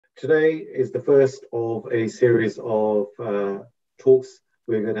Today is the first of a series of talks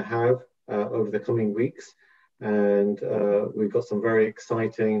we're going to have over the coming weeks. And we've got some very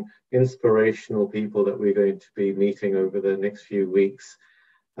exciting, inspirational people that we're going to be meeting over the next few weeks.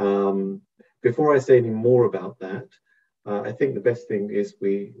 Before I say any more about that, I think the best thing is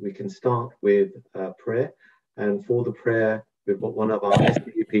we can start with prayer. And for the prayer, we've got one of our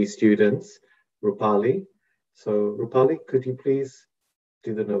SCVP students, Rupali. So Rupali, could you please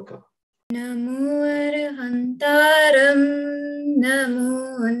do the Noka? Namo Arhantaram,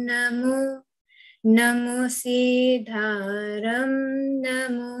 Namo Namo, Namo Siddharam,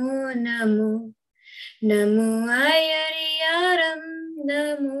 Namo Namo, Namo Ayariyaram,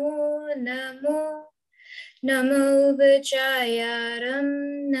 Namo Namo, Namo Vijayaram,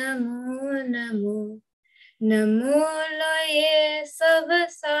 Namo Namo, Namo Loye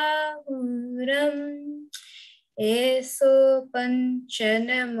Savasahuram. Eso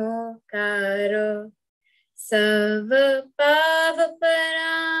panchanamokaro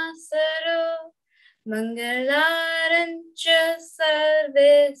Savapavaparasaro Mangalarancha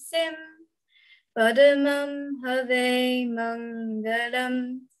Sarvesim Padamam Have Mangalam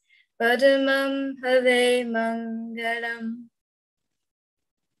Padamam Have Mangalam.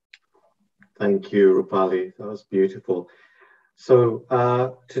 Thank you, Rupali. That was beautiful. So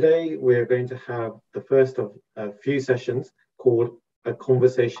today we're going to have the first of a few sessions called A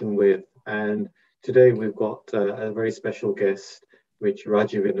Conversation With. And today we've got a very special guest, which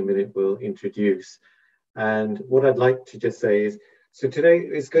Rajiv in a minute will introduce. And what I'd like to just say is, so today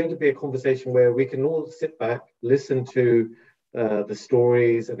is going to be a conversation where we can all sit back, listen to the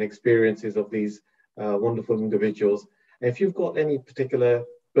stories and experiences of these wonderful individuals. And if you've got any particular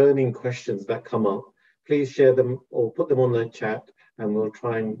burning questions that come up, please share them or put them on the chat, and we'll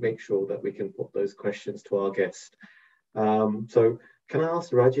try and make sure that we can put those questions to our guest. So can I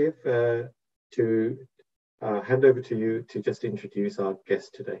ask Rajiv to hand over to you to just introduce our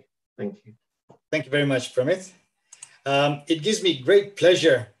guest today? Thank you. Thank you very much, Pramit. It gives me great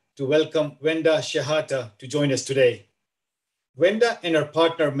pleasure to welcome Wenda Shehata to join us today. Wenda and her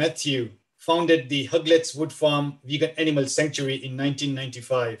partner Matthew founded the Hugletts Wood Farm Vegan Animal Sanctuary in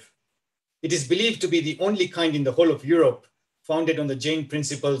 1995. It is believed to be the only kind in the whole of Europe founded on the Jain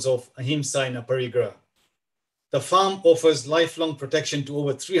principles of Ahimsa and Aparigraha. The farm offers lifelong protection to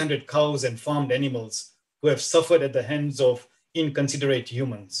over 300 cows and farmed animals who have suffered at the hands of inconsiderate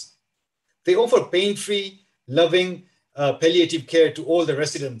humans. They offer pain-free, loving, palliative care to all the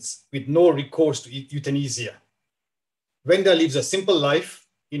residents with no recourse to euthenesia. Wenda lives a simple life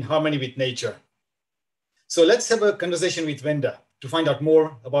in harmony with nature. So let's have a conversation with Wenda to find out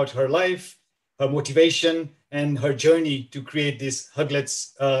more about her life, her motivation, and her journey to create this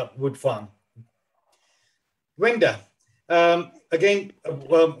Hugletts wood farm. Wenda, again,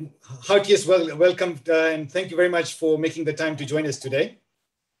 heartiest welcome, and thank you very much for making the time to join us today.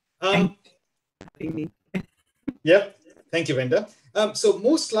 Yep, thank you, Wenda. So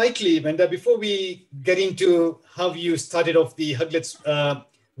most likely, Wenda, before we get into how you started off the Hugletts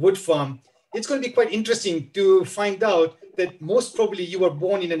wood farm, it's going to be quite interesting to find out that most probably you were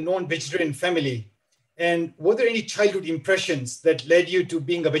born in a non-vegetarian family. And were there any childhood impressions that led you to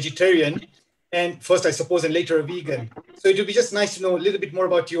being a vegetarian? And first, I suppose, and later a vegan. So it would be just nice to know a little bit more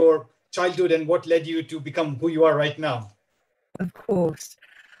about your childhood and what led you to become who you are right now. Of course.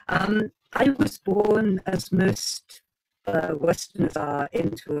 I was born, as most Westerners are,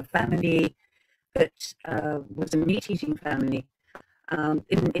 into a family that was a meat-eating family.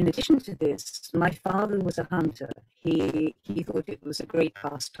 In addition to this, my father was a hunter. He thought it was a great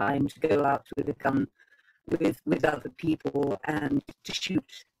pastime to go out with a gun with other people and to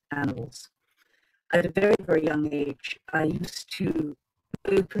shoot animals. At a very, very young age, I used to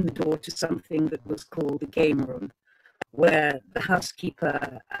open the door to something that was called the game room, where the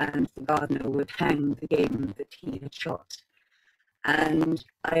housekeeper and the gardener would hang the game that he had shot. And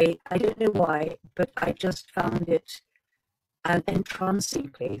I don't know why, but I just found it an entrancing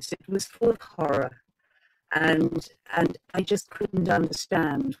place. It was full of horror, and I just couldn't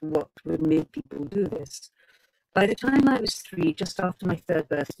understand what would make people do this. By the time I was 3, just after my 3rd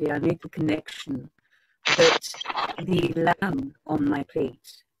birthday, I made the connection that the lamb on my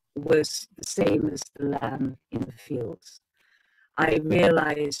plate was the same as the lamb in the fields. I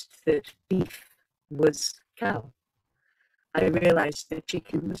realized that beef was cow. I realized that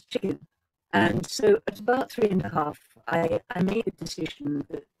chicken was chicken. And so at about 3.5, I made a decision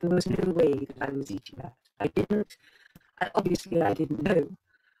that there was no way that I was eating that. Obviously I didn't know,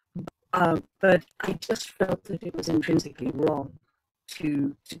 but I just felt that it was intrinsically wrong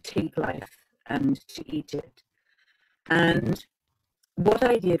to take life and to eat it. And what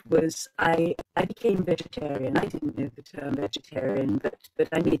I did was I became vegetarian. I didn't know the term vegetarian, but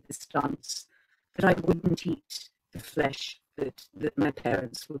I made the stance that I wouldn't eat the flesh that my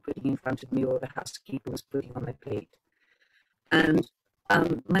parents were putting in front of me or the housekeeper was putting on my plate. And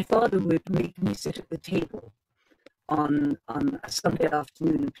my father would make me sit at the table on a Sunday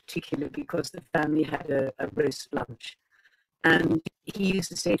afternoon in particular because the family had a roast lunch. And he used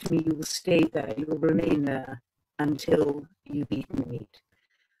to say to me, you will stay there, you will remain there until you've eaten the meat.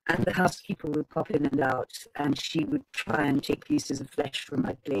 And the housekeeper would pop in and out, and she would try and take pieces of flesh from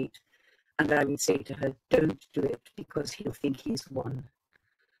my plate. And I would say to her, don't do it, because he'll think he's won.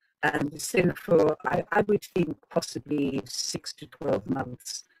 And so for, I would think possibly 6 to 12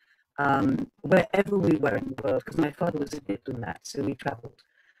 months, wherever we were in the world, because my father was a diplomat, so we traveled.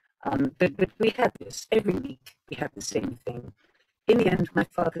 But we had this every week. We had the same thing. In the end, my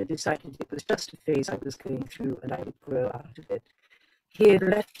father decided it was just a phase I was going through, and I would grow out of it. He had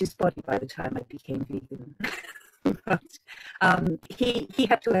left his body by the time I became vegan. But he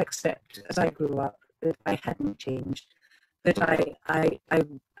had to accept, as I grew up, that I hadn't changed. That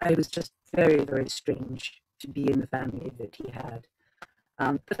I was just very, very strange to be in the family that he had.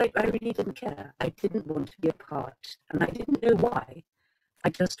 But I really didn't care. I didn't want to be a part, and I didn't know why. I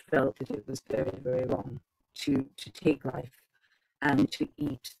just felt that it was very, very wrong to take life and to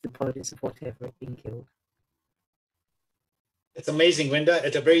eat the bodies of whatever had been killed. It's amazing, Wenda,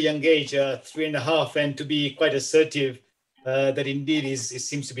 at a very young age, 3.5, and to be quite assertive, that indeed it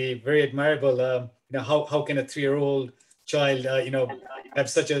seems to be very admirable. You know, how can a 3-year-old child, you know, have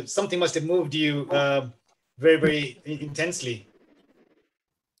something must have moved you very, very intensely.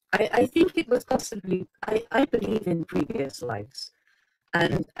 I think it was possibly, I believe in previous lives.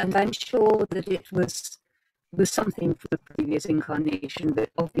 And I'm sure that it was something from the previous incarnation that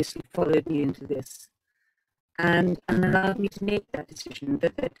obviously followed me into this and allowed me to make that decision,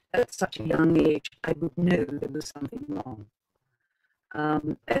 that at such a young age I would know there was something wrong.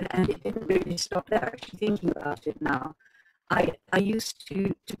 And it didn't really stop there. Actually, thinking about it now, I used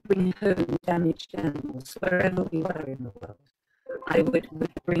to bring home damaged animals wherever we were in the world. I would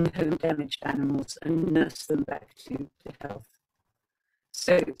bring home damaged animals and nurse them back to health.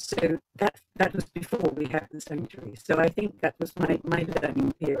 So that was before we had the sanctuary. So I think that was my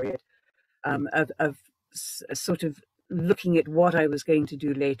learning period of sort of looking at what I was going to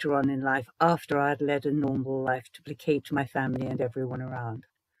do later on in life after I'd led a normal life to placate my family and everyone around.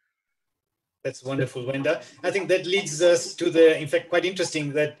 That's wonderful, Wenda. I think that leads us to the, in fact, quite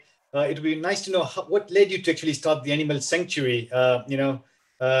interesting that it would be nice to know what led you to actually start the animal sanctuary. You know,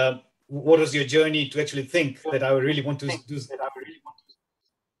 what was your journey to actually think that I would really want to do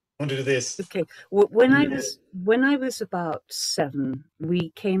this? Okay. Well, when I was about 7, we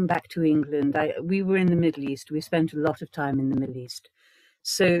came back to England. We were in the Middle East. We spent a lot of time in the Middle East.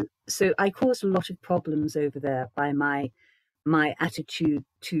 So I caused a lot of problems over there by my attitude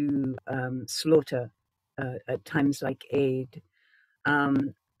to slaughter at times like Eid,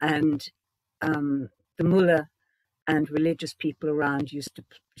 and the mullah and religious people around used to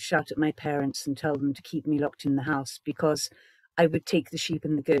shout at my parents and tell them to keep me locked in the house because I would take the sheep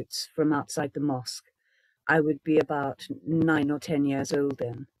and the goats from outside the mosque. I would be about 9 or 10 years old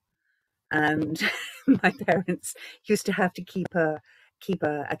then, and my parents used to have to keep a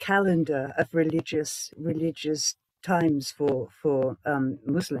calendar of religious times for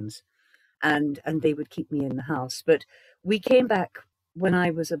Muslims, and they would keep me in the house. But we came back when I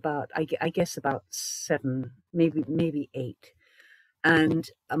was about, I guess about 7, maybe 8, and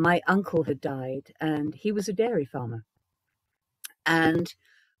my uncle had died, and he was a dairy farmer. And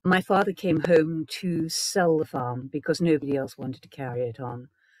my father came home to sell the farm because nobody else wanted to carry it on.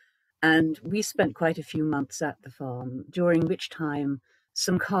 And we spent quite a few months at the farm, during which time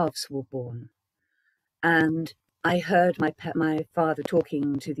some calves were born. And I heard my father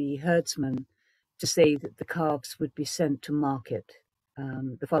talking to the herdsman to say that the calves would be sent to market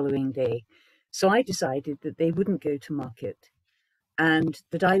the following day. So I decided that they wouldn't go to market, and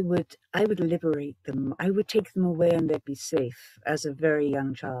that I would liberate them. I would take them away and they'd be safe, as a very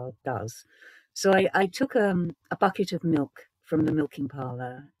young child does. So I took a bucket of milk from the milking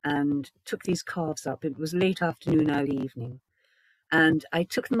parlour and took these calves up. It was late afternoon, early evening. And I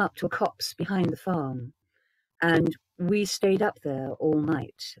took them up to a copse behind the farm. And we stayed up there all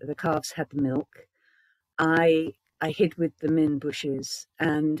night. The calves had the milk. I hid with them in bushes,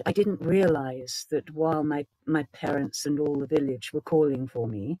 and I didn't realize that while my parents and all the village were calling for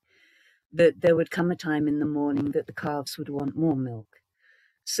me, that there would come a time in the morning that the calves would want more milk.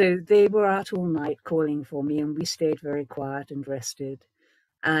 So they were out all night calling for me, and we stayed very quiet and rested.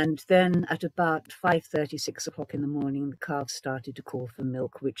 And then at about 5:30, 6 o'clock in the morning, the calves started to call for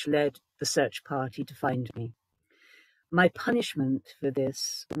milk, which led the search party to find me. My punishment for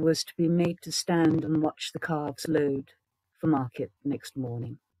this was to be made to stand and watch the calves load for market next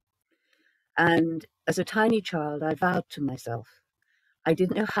morning. And as a tiny child, I vowed to myself, I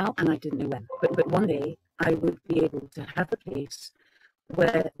didn't know how and I didn't know when, but one day I would be able to have a place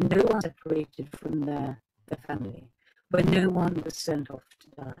where no one separated from their family, where no one was sent off to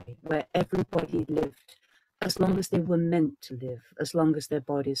die, where everybody lived as long as they were meant to live, as long as their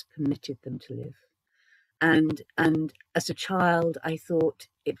bodies permitted them to live. And as a child, I thought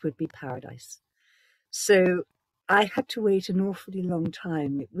it would be paradise. So I had to wait an awfully long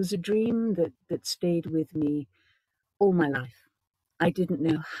time. It was a dream that stayed with me all my life. I didn't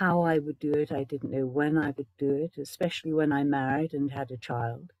know how I would do it. I didn't know when I would do it, especially when I married and had a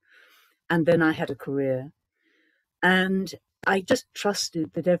child. And then I had a career. And I just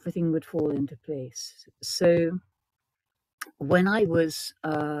trusted that everything would fall into place. So when I was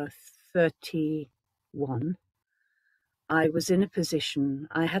 31, I was in a position,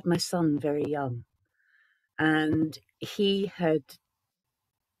 I had my son very young, and he had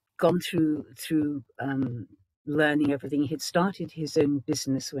gone through learning everything. He'd started his own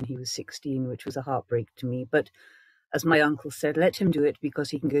business when he was 16, which was a heartbreak to me. But as my uncle said, let him do it because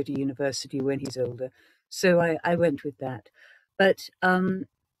he can go to university when he's older. So I went with that. But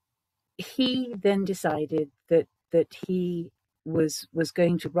he then decided that he was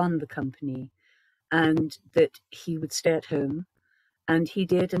going to run the company and that he would stay at home. And he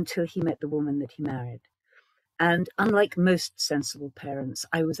did until he met the woman that he married. And unlike most sensible parents,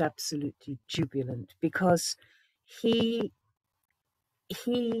 I was absolutely jubilant because he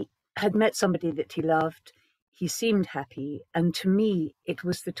had met somebody that he loved. He seemed happy. And to me, it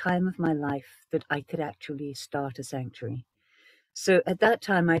was the time of my life that I could actually start a sanctuary. So at that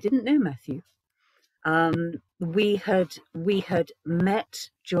time, I didn't know Matthew. We had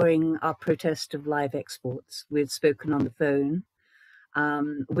met during our protest of live exports. We'd spoken on the phone.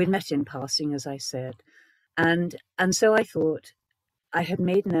 We'd met in passing, as I said. And so I thought I had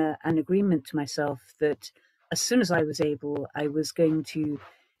made an agreement to myself that as soon as I was able, I was going to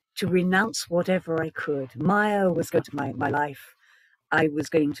renounce whatever I could. Maya was going to my life. I was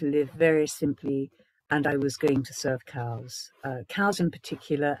going to live very simply, and I was going to serve cows, cows in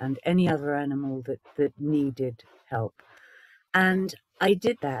particular, and any other animal that needed help. And I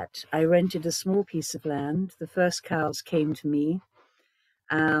did that. I rented a small piece of land. The first cows came to me.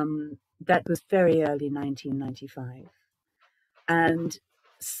 That was very early 1995. And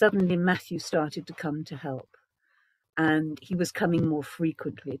suddenly Matthew started to come to help. And he was coming more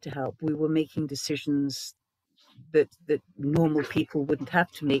frequently to help. We were making decisions that normal people wouldn't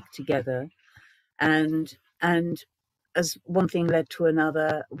have to make together. And as one thing led to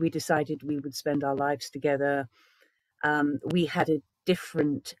another, we decided we would spend our lives together. We had a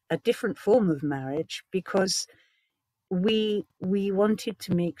different form of marriage because we wanted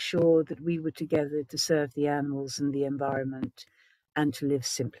to make sure that we were together to serve the animals and the environment and to live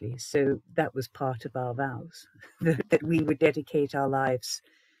simply. So that was part of our vows, that we would dedicate our lives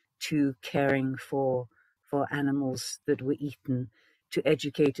to caring for animals that were eaten, to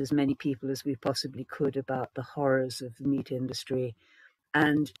educate as many people as we possibly could about the horrors of the meat industry,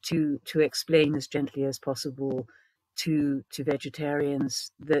 and to explain as gently as possible to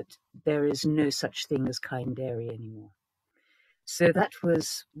vegetarians that there is no such thing as kind dairy anymore. So that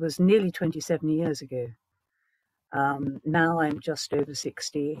was nearly 27 years ago. Now I'm just over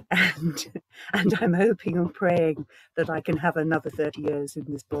 60, and I'm hoping and praying that I can have another 30 years in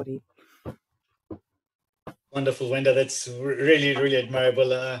this body. Wonderful, Wenda. That's really, really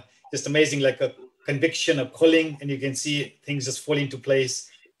admirable. Just amazing, like a conviction, a calling, and you can see things just fall into place.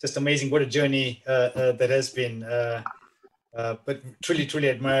 Just amazing. What a journey that has been, but truly, truly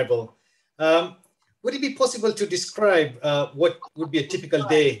admirable. Would it be possible to describe what would be a typical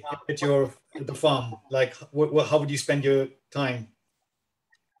day at the farm? Like, how would you spend your time?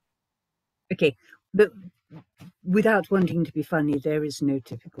 Okay, but without wanting to be funny, there is no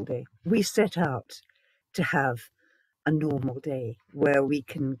typical day. We set out to have a normal day where we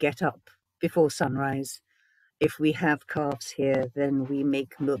can get up before sunrise. If we have calves here, then we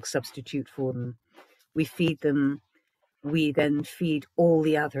make milk substitute for them. We feed them. We then feed all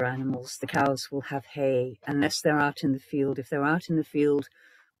the other animals. The cows will have hay unless they're out in the field. If they're out in the field,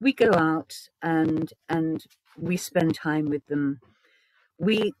 we go out and we spend time with them.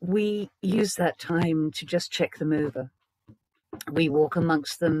 We use that time to just check them over. We walk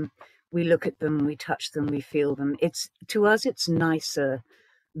amongst them. We look at them. We touch them. We feel them. To us, it's nicer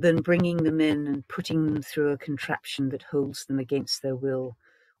than bringing them in and putting them through a contraption that holds them against their will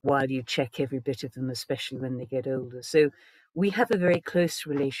while you check every bit of them, especially when they get older. So we have a very close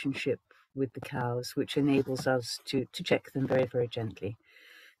relationship with the cows, which enables us to check them very, very gently.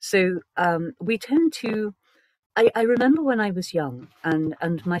 So we tend to, I remember when I was young,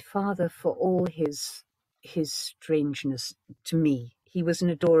 and my father, for all his strangeness to me, he was an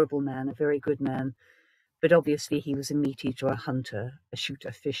adorable man, a very good man, but obviously he was a meat eater, a hunter, a shooter,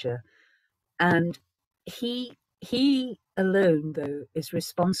 a fisher. And he alone, though, is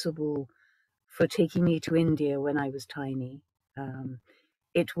responsible for taking me to India when I was tiny.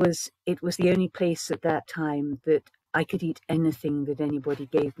 It was the only place at that time that I could eat anything that anybody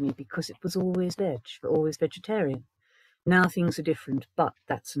gave me, because it was always veg, always vegetarian. Now things are different, but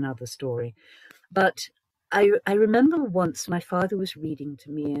that's another story. But I remember once my father was reading to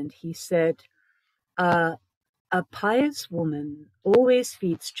me, and he said, a pious woman always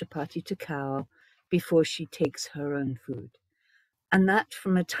feeds chapati to cow before she takes her own food. And that,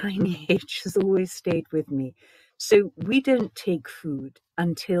 from a tiny age, has always stayed with me. So we don't take food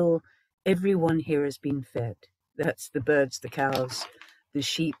until everyone here has been fed. That's the birds, the cows, the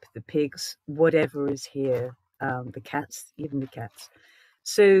sheep, the pigs, whatever is here, the cats, even the cats.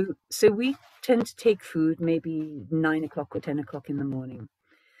 So we tend to take food maybe 9 o'clock or 10 o'clock in the morning,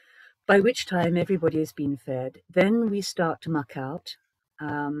 by which time everybody has been fed. Then we start to muck out.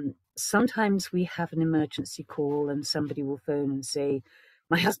 Sometimes we have an emergency call and somebody will phone and say,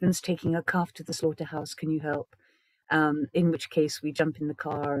 my husband's taking a calf to the slaughterhouse, can you help? In which case we jump in the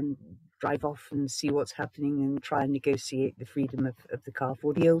car and drive off and see what's happening and try and negotiate the freedom of the calf,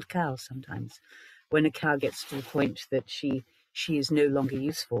 or the old cow sometimes. When a cow gets to the point that she is no longer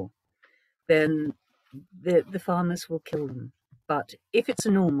useful, then the farmers will kill them. But if it's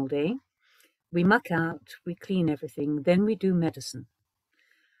a normal day, we muck out, we clean everything, then we do medicine.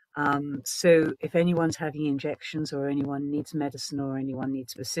 So if anyone's having injections, or anyone needs medicine, or anyone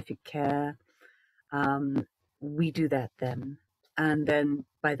needs specific care, we do that then. And then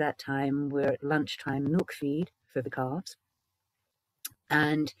by that time, we're at lunchtime milk feed for the calves.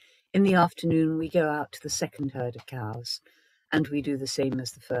 And in the afternoon, we go out to the second herd of cows, and we do the same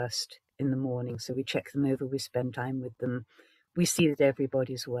as the first in the morning. So we check them over, we spend time with them, we see that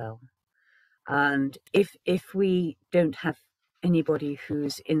everybody's well. And if we don't have anybody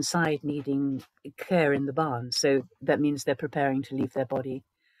who's inside needing care in the barn, so that means they're preparing to leave their body,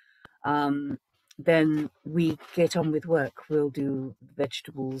 then we get on with work. We'll do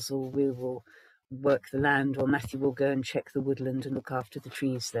vegetables, or we will work the land, or Matthew will go and check the woodland and look after the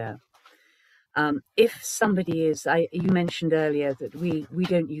trees there. If somebody is, you mentioned earlier that we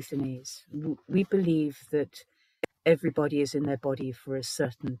don't euthanize. We believe that everybody is in their body for a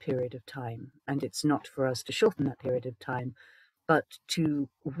certain period of time, and it's not for us to shorten that period of time, but to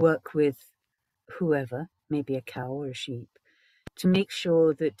work with whoever, maybe a cow or a sheep, to make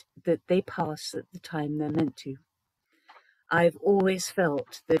sure that they pass at the time they're meant to. I've always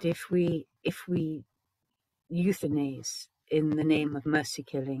felt that if we euthanize in the name of mercy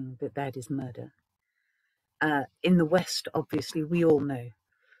killing, that is murder. In the West, obviously, we all know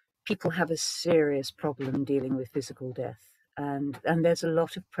people have a serious problem dealing with physical death, and there's a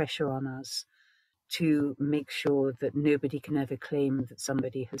lot of pressure on us to make sure that nobody can ever claim that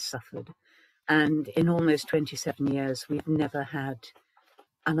somebody has suffered. And in almost 27 years, we've never had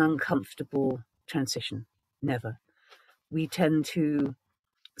an uncomfortable transition, never. We tend to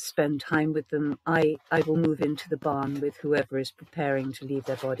spend time with them. I will move into the barn with whoever is preparing to leave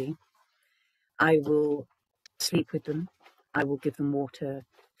their body. I will sleep with them. I will give them water,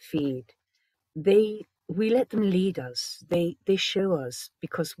 feed. We let them lead us. They show us,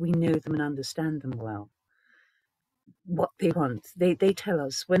 because we know them and understand them well, what they want. They tell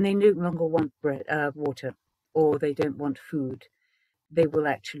us when they no longer want water, or they don't want food. They will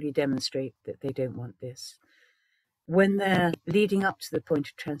actually demonstrate that they don't want this. When they're leading up to the point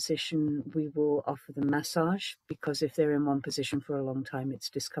of transition, we will offer them massage, because if they're in one position for a long time,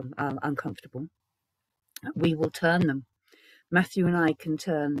 it's uncomfortable. We will turn them. Matthew and I can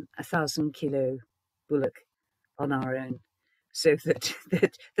turn 1,000-kilo bullock on our own, so that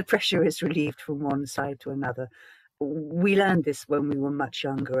the pressure is relieved from one side to another. We learned this when we were much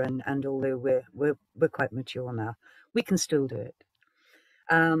younger, and although we're quite mature now, we can still do it.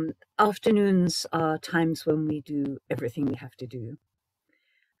 Afternoons are times when we do everything we have to do,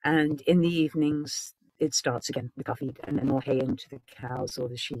 and in the evenings it starts again with our feed and more hay into the cows or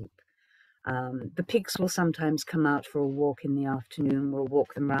the sheep. The pigs will sometimes come out for a walk in the afternoon. We'll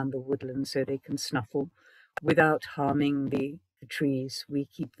walk them around the woodland so they can snuffle without harming the trees. We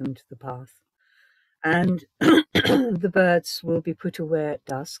keep them to the path. And the birds will be put away at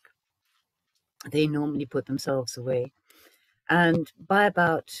dusk. They normally put themselves away. And by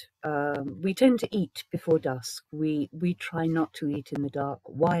about, we tend to eat before dusk. We try not to eat in the dark.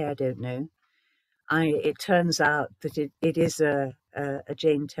 Why, I don't know. It turns out that it is a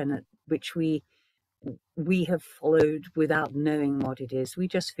Jain tenet which we have followed without knowing what it is. We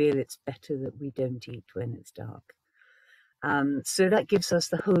just feel it's better that we don't eat when it's dark. So that gives us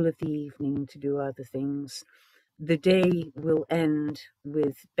the whole of the evening to do other things. The day will end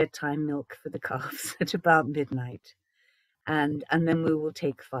with bedtime milk for the calves at about midnight. And then we will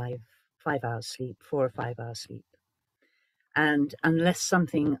take 4 or 5 hours sleep. And unless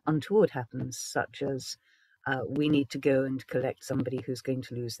something untoward happens, such as we need to go and collect somebody who's going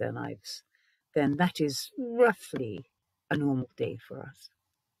to lose their lives, then that is roughly a normal day for us.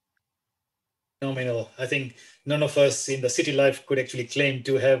 Phenomenal. I think none of us in the city life could actually claim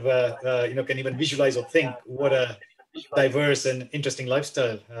to have, can even visualize or think what a diverse and interesting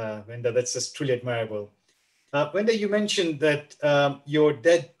lifestyle. Wenda, that's just truly admirable. Wenda, you mentioned that your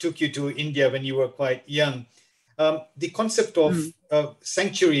dad took you to India when you were quite young. The concept of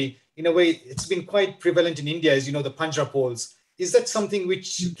sanctuary, in a way, it's been quite prevalent in India, as you know, the Panjrapols. Is that something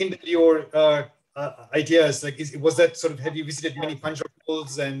which kindled your ideas? Like, was that sort of, have you visited many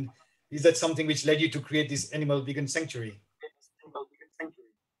Panjrapols, and is that something which led you to create this animal vegan sanctuary?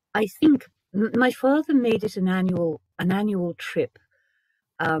 I think my father made it an annual trip,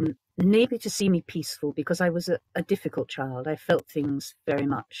 maybe to see me peaceful, because I was a difficult child. I felt things very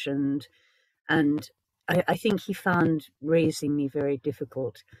much, and I think he found raising me very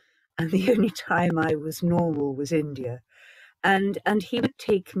difficult. And the only time I was normal was India. And he would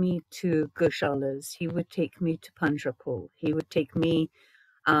take me to Goshalas, he would take me to Panjrapol, he would take me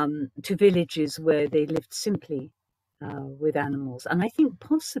to villages where they lived simply with animals. And I think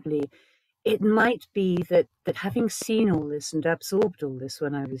possibly it might be that having seen all this and absorbed all this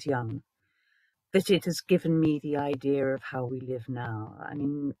when I was young, that it has given me the idea of how we live now. I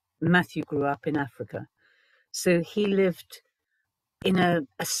mean, Matthew grew up in Africa, so he lived in a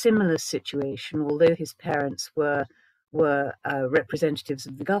similar situation, although his parents were representatives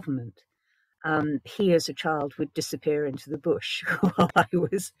of the government. He, as a child, would disappear into the bush while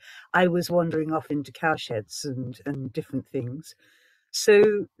I was wandering off into cowsheds and different things.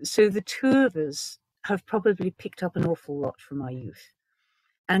 So the two of us have probably picked up an awful lot from our youth,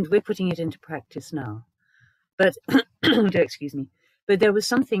 and we're putting it into practice now. But excuse me. But there was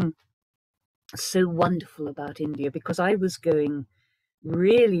something so wonderful about India, because I was going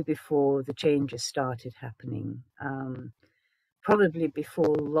really before the changes started happening. Probably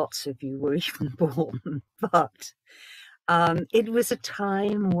before lots of you were even born, but it was a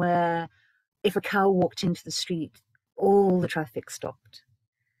time where if a cow walked into the street, all the traffic stopped.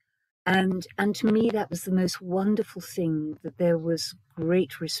 And to me, that was the most wonderful thing, that there was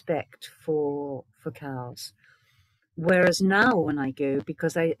great respect for cows. Whereas now when I go,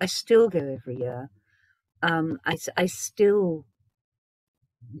 because I still go every year, I still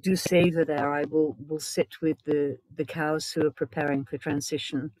do savor there. I will sit with the cows who are preparing for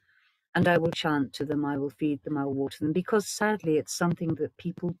transition, and I will chant to them, I will feed them, I will water them, because sadly it's something that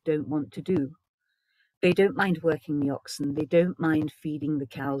people don't want to do. They don't mind working the oxen, they don't mind feeding the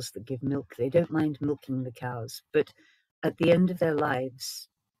cows that give milk, they don't mind milking the cows, but at the end of their lives,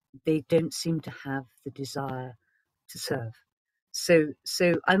 they don't seem to have the desire to serve. So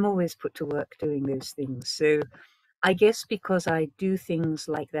I'm always put to work doing those things. So I guess because I do things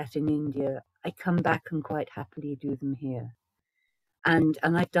like that in India, I come back and quite happily do them here. And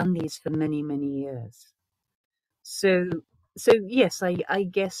I've done these for many, many years. So yes, I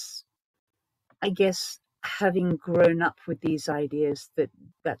guess having grown up with these ideas,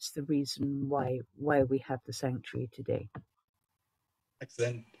 that's the reason why we have the sanctuary today.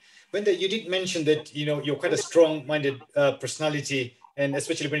 Excellent. Wenda, you did mention that you're quite a strong-minded personality, and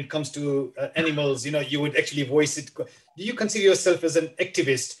especially when it comes to animals, you would actually voice it. Do you consider yourself as an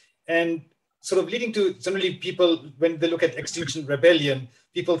activist? And sort of leading to generally people, when they look at Extinction Rebellion,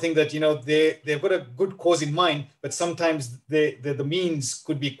 people think that they've got a good cause in mind, but sometimes the means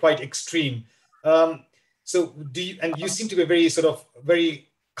could be quite extreme. So do you? And you seem to be very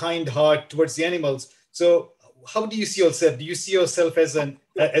kind heart towards the animals. So how do you see yourself? Do you see yourself as an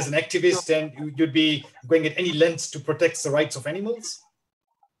activist, and you'd be going at any lengths to protect the rights of animals?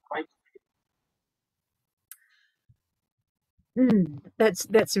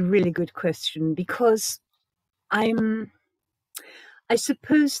 That's a really good question, because I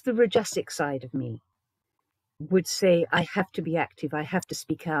suppose the Rajasic side of me would say I have to be active, I have to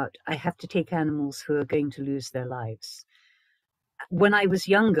speak out, I have to take animals who are going to lose their lives. When I was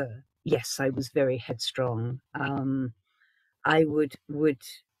younger, yes, I was very headstrong. I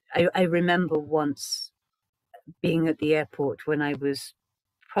remember once being at the airport when I was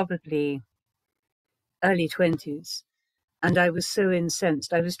probably early 20s. And I was so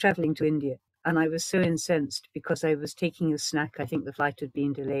incensed. I was traveling to India and I was so incensed because I was taking a snack. I think the flight had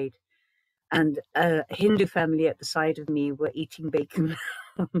been delayed. And a Hindu family at the side of me were eating bacon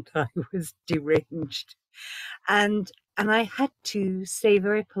and I was deranged. And I had to say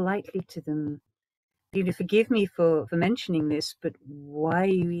very politely to them, you know, forgive me for mentioning this, but why are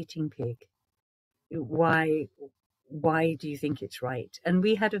you eating pig? Why do you think it's right? And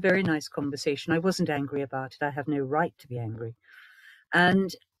we had a very nice conversation. I wasn't angry about it. I have no right to be angry.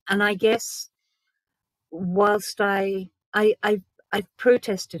 And I guess whilst I've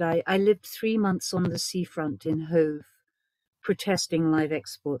protested, I lived 3 months on the seafront in Hove, protesting live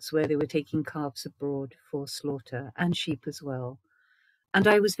exports where they were taking calves abroad for slaughter and sheep as well. And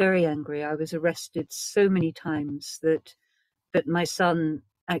I was very angry. I was arrested so many times that my son,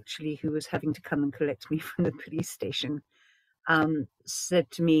 actually, who was having to come and collect me from the police station, said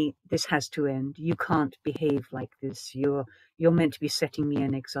to me, "This has to end. You can't behave like this. You're meant to be setting me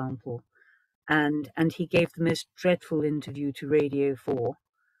an example." And he gave the most dreadful interview to Radio 4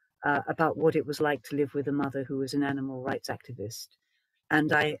 about what it was like to live with a mother who was an animal rights activist.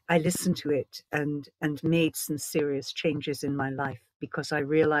 And I listened to it and made some serious changes in my life, because I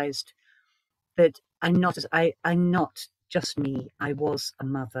realized that I'm not just me. I was a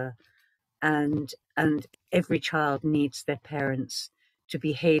mother, and every child needs their parents to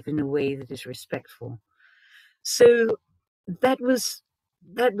behave in a way that is respectful. So that was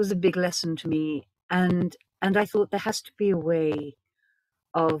a big lesson to me, and I thought there has to be a way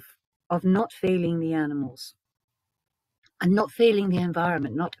of not failing the animals and not failing the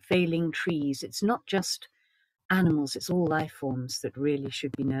environment, not failing trees. It's not just animals, it's all life forms that really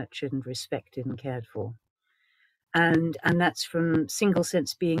should be nurtured and respected and cared for. And that's from single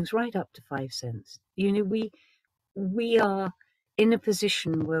sense beings right up to 5 cents. You know, we are in a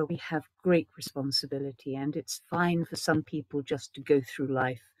position where we have great responsibility, and it's fine for some people just to go through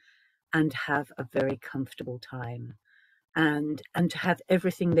life and have a very comfortable time and to have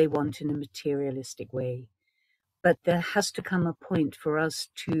everything they want in a materialistic way. But there has to come a point for us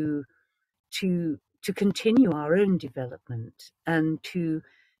to continue our own development and to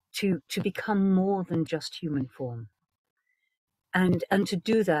become more than just human form. And to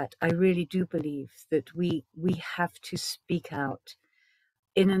do that, I really do believe that we have to speak out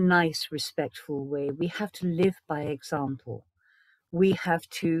in a nice, respectful way. We have to live by example. We have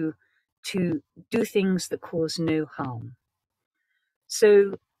to do things that cause no harm.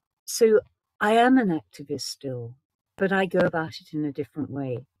 So I am an activist still, but I go about it in a different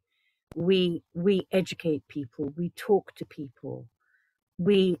way. We educate people, we talk to people,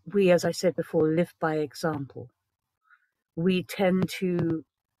 we, as I said before, live by example. We tend to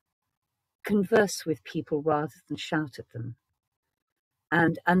converse with people rather than shout at them.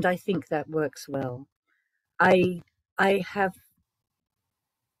 And I think that works well. I have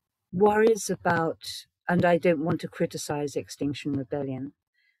worries about, and I don't want to criticize Extinction Rebellion.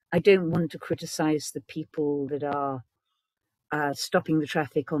 I don't want to criticize the people that are stopping the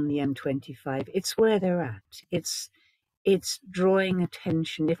traffic on the M25. It's where they're at. It's drawing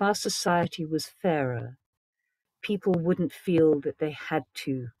attention. If our society was fairer, people wouldn't feel that they had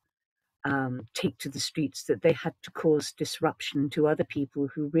to take to the streets, that they had to cause disruption to other people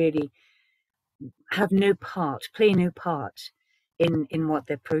who really have no part, play no part in what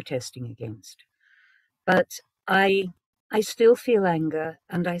they're protesting against. But I still feel anger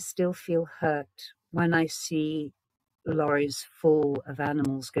and I still feel hurt when I see lorries full of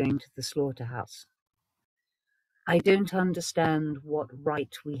animals going to the slaughterhouse. I don't understand what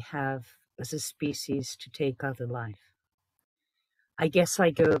right we have as a species to take other life. I guess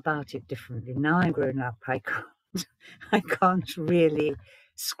I go about it differently. Now I'm grown up, I can't really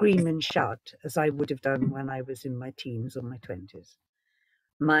scream and shout as I would have done when I was in my teens or my 20s.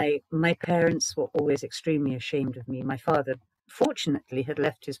 My parents were always extremely ashamed of me. My father, fortunately, had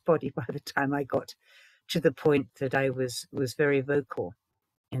left his body by the time I got to the point that I was very vocal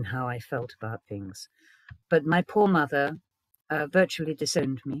in how I felt about things. But my poor mother virtually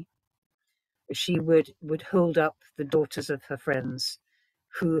disowned me. She would hold up the daughters of her friends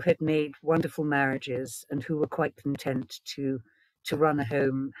who had made wonderful marriages and who were quite content to run a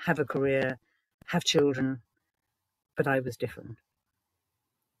home, have a career, have children. But I was different.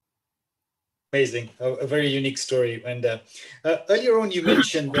 Amazing, a very unique story. And earlier on, you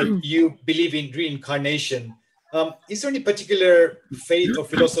mentioned that you believe in reincarnation. Is there any particular faith or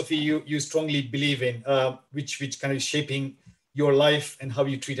philosophy you strongly believe in, which kind of shaping your life and how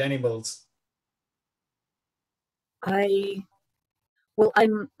you treat animals? Well,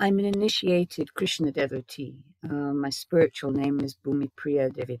 I'm an initiated Krishna devotee. My spiritual name is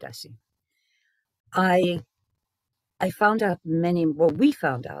Bhumipriya Devidasi. I found out we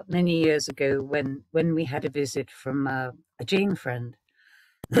found out many years ago when we had a visit from a Jain friend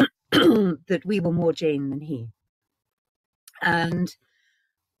that we were more Jain than he. And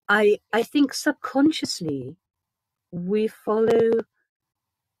I think subconsciously we follow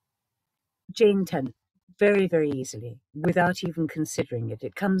Jain tenet very, very easily without even considering it.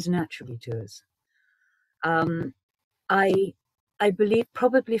 It comes naturally to us. I believe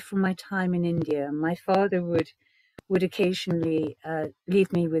probably from my time in India, my father would occasionally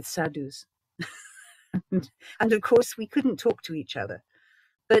leave me with sadhus. And of course we couldn't talk to each other.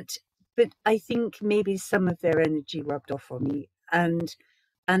 But I think maybe some of their energy rubbed off on me. And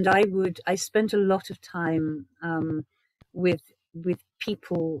I spent a lot of time with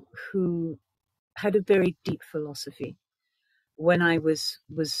people who had a very deep philosophy when I was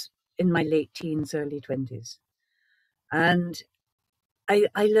in my late teens, early 20s. And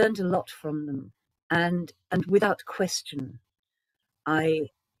I learned a lot from them. And without question, I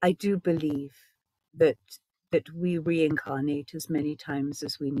do believe that we reincarnate as many times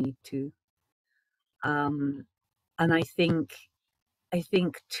as we need to. And I think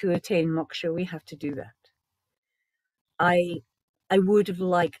to attain moksha, we have to do that. I would have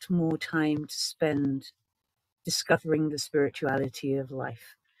liked more time to spend discovering the spirituality of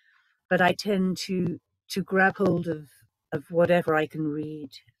life, but I tend to grab hold of whatever I can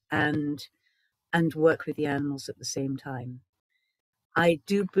read and work with the animals at the same time. I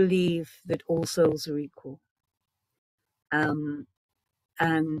do believe that all souls are equal, and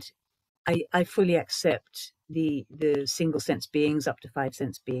I fully accept the single sense beings up to 5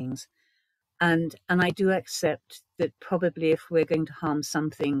 sense beings, and I do accept that probably if we're going to harm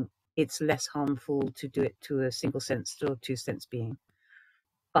something, it's less harmful to do it to a single sense or 2 sense being.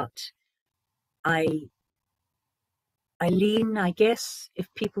 But I lean, I guess,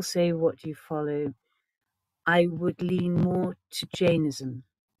 if people say what do you follow, I would lean more to Jainism.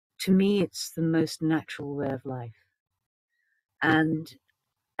 To me, it's the most natural way of life, and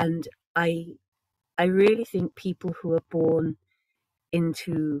I really think people who are born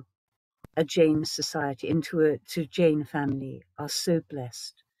into a Jain society, into a Jain family, are so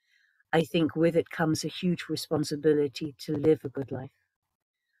blessed. I think with it comes a huge responsibility to live a good life.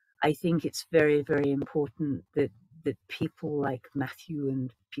 I think it's very, very important that people like Matthew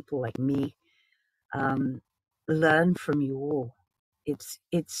and people like me learn from you all.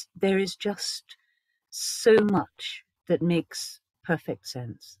 There is just so much that makes perfect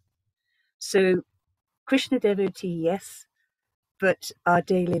sense. So Krishna devotee, yes, but our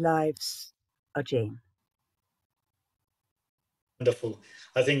daily lives are Jain. Wonderful.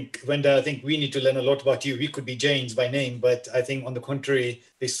 I think, Wenda, I think we need to learn a lot about you. We could be Jains by name, but I think on the contrary,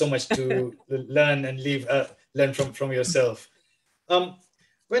 there's so much to learn and learn from yourself.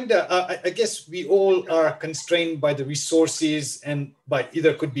 Wenda, I guess we all are constrained by the resources and by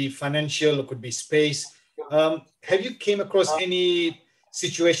either could be financial or could be space. Have you came across any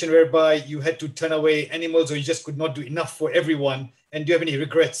situation whereby you had to turn away animals or you just could not do enough for everyone? And do you have any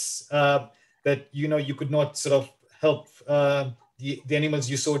regrets that, you could not sort of help the animals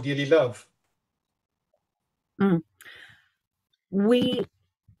you so dearly love?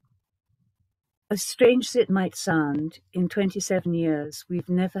 As strange as it might sound, in 27 years, we've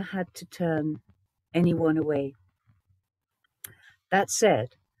never had to turn anyone away. That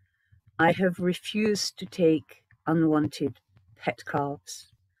said, I have refused to take unwanted pet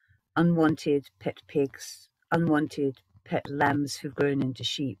calves, unwanted pet pigs, unwanted pet lambs who've grown into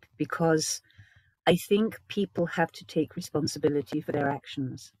sheep, because I think people have to take responsibility for their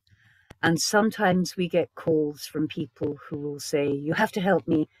actions. And sometimes we get calls from people who will say, you have to help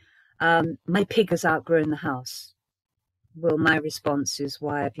me. My pig has outgrown the house. Well, my response is,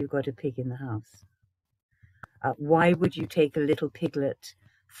 why have you got a pig in the house? Why would you take a little piglet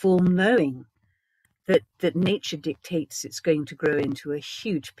full knowing that nature dictates it's going to grow into a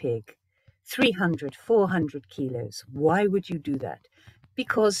huge pig, 300, 400 kilos? Why would you do that?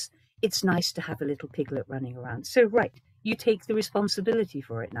 Because it's nice to have a little piglet running around. So, right, you take the responsibility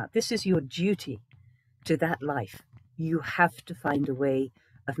for it now. This is your duty to that life. You have to find a way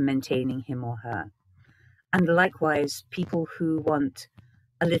of maintaining him or her. And likewise, people who want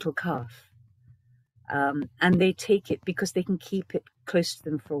a little calf, and they take it because they can keep it close to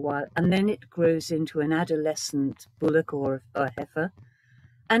them for a while, and then it grows into an adolescent bullock or a heifer,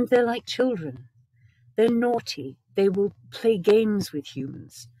 and they're like children. They're naughty. They will play games with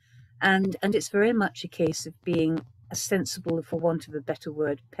humans. And it's very much a case of being a sensible, for want of a better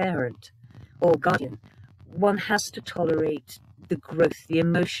word, parent or guardian. one has to tolerate the growth, the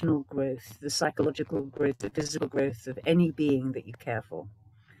emotional growth, the psychological growth, the physical growth of any being that you care for.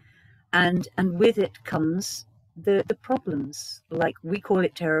 And with it comes the problems, like we call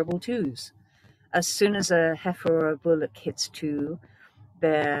it terrible twos. As soon as a heifer or a bullock hits two,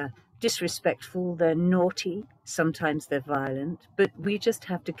 they're disrespectful, they're naughty, sometimes they're violent, but we just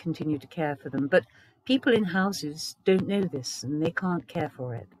have to continue to care for them. But people in houses don't know this and they can't care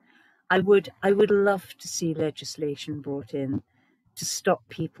for it. I would love to see legislation brought in to stop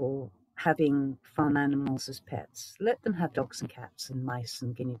people having farm animals as pets. Let them have dogs and cats and mice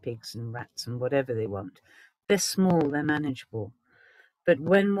and guinea pigs and rats and whatever they want. They're small, they're manageable. But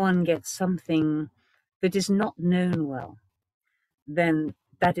when one gets something that is not known well, then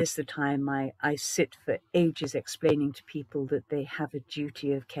that is the time I sit for ages explaining to people that they have a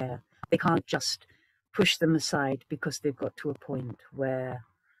duty of care. They can't just push them aside because they've got to a point where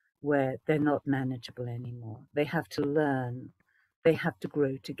they're not manageable anymore. They have to learn, they have to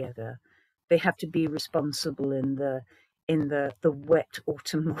grow together, they have to be responsible in the wet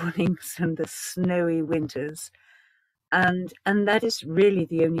autumn mornings and the snowy winters. And that is really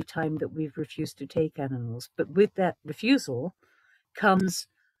the only time that we've refused to take animals. But with that refusal comes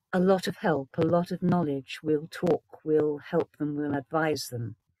a lot of help, a lot of knowledge. We'll talk, we'll help them, we'll advise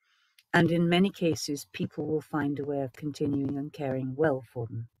them. And in many cases, people will find a way of continuing and caring well for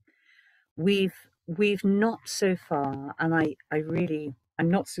them. We've not so far, and I'm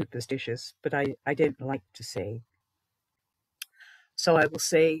not superstitious, but I don't like to say. So I will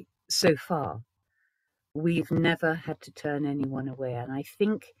say, so far, we've never had to turn anyone away. And I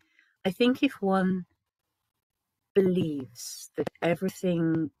think if one believes that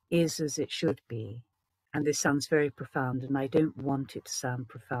everything is as it should be, and this sounds very profound, and I don't want it to sound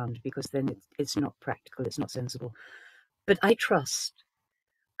profound because then it's not practical, it's not sensible, but I trust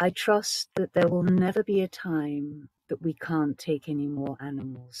that there will never be a time that we can't take any more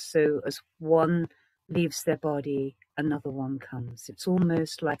animals. So as one leaves their body, another one comes. It's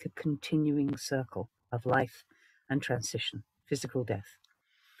almost like a continuing circle of life and transition, physical death.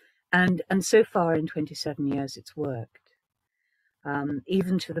 And so far in 27 years, it's worked.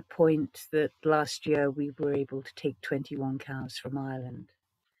 Even to the point that last year we were able to take 21 cows from Ireland.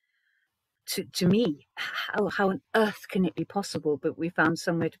 To me, how on earth can it be possible? But we found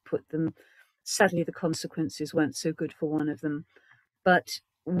somewhere to put them. Sadly, the consequences weren't so good for one of them, but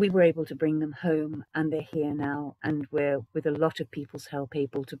we were able to bring them home, and they're here now, and we're, with a lot of people's help,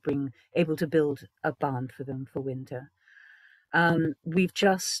 able to build a barn for them for winter. We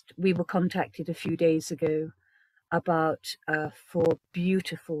were contacted a few days ago about 4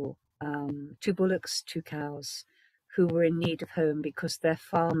 beautiful 2 bullocks, 2 cows, who were in need of home because their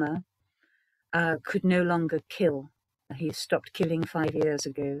farmer could no longer kill. He stopped killing 5 years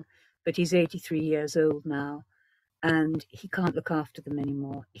ago, but he's 83 years old now, and he can't look after them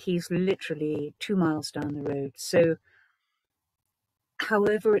anymore. He's literally 2 miles down the road. So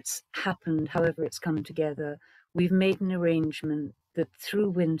however it's happened, however it's come together, we've made an arrangement that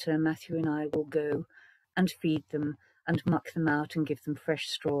through winter, Matthew and I will go and feed them and muck them out and give them fresh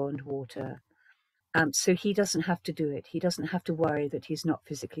straw and water. So he doesn't have to do it. He doesn't have to worry that he's not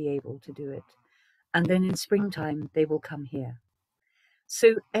physically able to do it. And then in springtime, they will come here.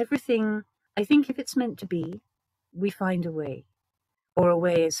 So everything, I think if it's meant to be, we find a way, or a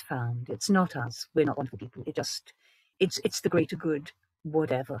way is found. It's not us. We're not wonderful people. It's the greater good,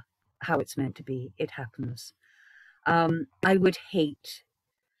 whatever, how it's meant to be. It happens. I would hate,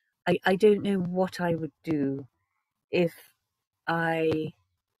 I don't know what I would do if I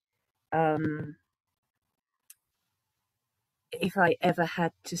ever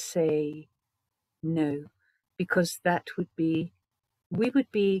had to say no, because that would be, we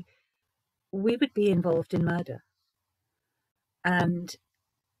would be involved in murder. And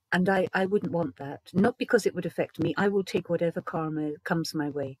I wouldn't want that. Not because it would affect me. I will take whatever karma comes my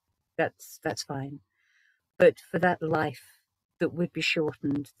way. That's fine. But for that life that would be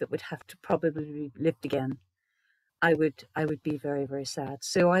shortened, that would have to probably be lived again, I would be very, very sad.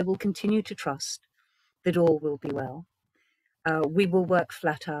 So I will continue to trust that all will be well. We will work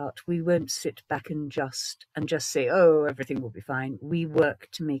flat out. We won't sit back and just say, oh, everything will be fine. We work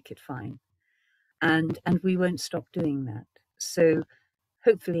to make it fine. And we won't stop doing that. So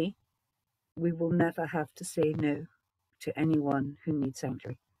hopefully we will never have to say no to anyone who needs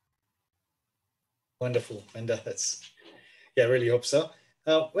sanctuary. Wonderful, Wenda. I really hope so.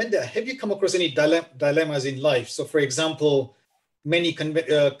 Wenda, have you come across any dilemmas in life? So, for example, many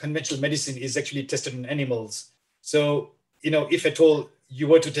conventional medicine is actually tested on animals. So, if at all you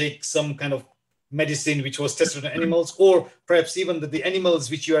were to take some kind of medicine which was tested on animals, or perhaps even the animals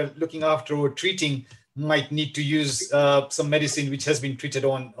which you are looking after or treating, might need to use some medicine which has been treated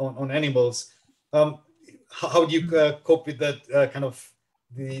on animals. How do you cope with that kind of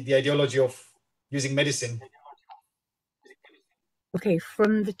the ideology of using medicine? Okay,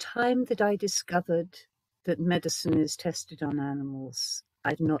 from the time that I discovered that medicine is tested on animals,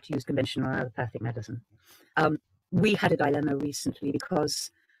 I've not used conventional allopathic medicine. We had a dilemma recently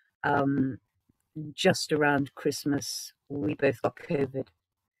because just around Christmas, we both got COVID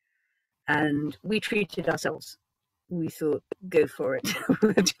and we treated ourselves. We thought, go for it.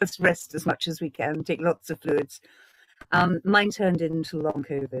 We'll just rest as much as we can, take lots of fluids. Mine turned into long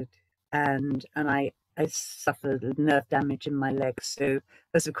COVID, and I suffered nerve damage in my legs. So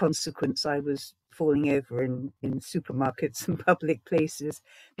as a consequence, I was falling over in supermarkets and public places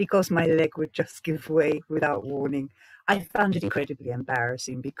because my leg would just give way without warning. I found it incredibly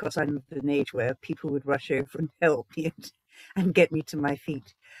embarrassing because I'm of an age where people would rush over and help me and get me to my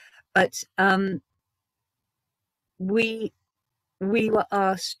feet. But we were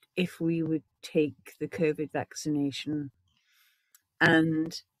asked if we would take the COVID vaccination,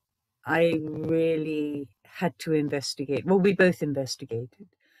 and I really had to investigate. Well, we both investigated,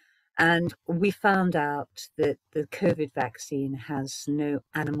 and we found out that the COVID vaccine has no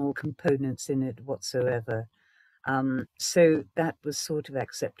animal components in it whatsoever. So that was sort of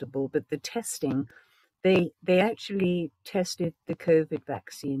acceptable. But the testing, they actually tested the COVID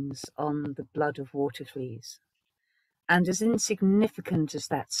vaccines on the blood of water fleas. And as insignificant as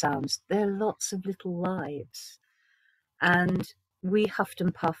that sounds, there are lots of little lives. And we huffed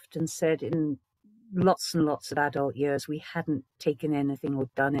and puffed and said in lots and lots of adult years we hadn't taken anything or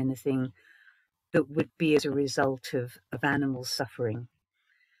done anything that would be as a result of animal suffering.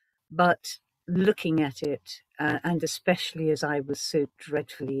 But looking at it, and especially as I was so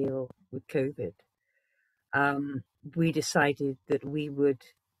dreadfully ill with COVID, we decided that we would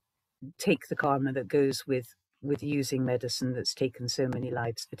take the karma that goes with using medicine that's taken so many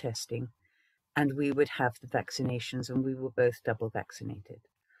lives for testing, and we would have the vaccinations, and we were both double vaccinated.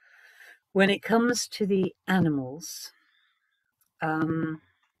 When it comes to the animals,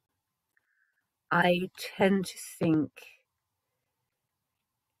 I tend to think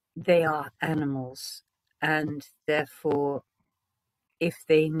they are animals, and therefore, if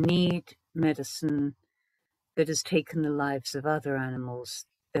they need medicine that has taken the lives of other animals,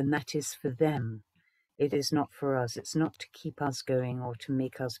 then that is for them. It is not for us. It's not to keep us going or to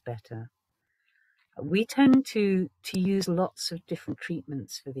make us better. We tend to use lots of different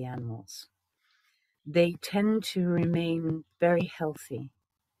treatments for the animals. They tend to remain very healthy,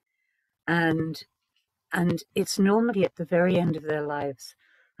 and it's normally at the very end of their lives,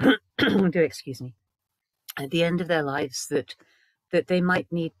 do excuse me, at the end of their lives that they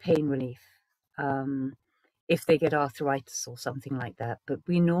might need pain relief if they get arthritis or something like that. But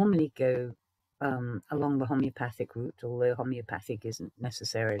we normally go along the homeopathic route, although homeopathic isn't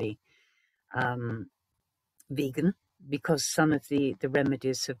necessarily vegan, because some of the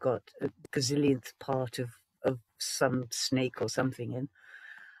remedies have got a gazillionth part of some snake or something in.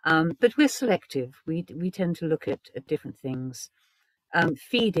 But we're selective. We tend to look at different things.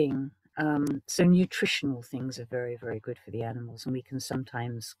 Feeding, so nutritional things are very, very good for the animals, and we can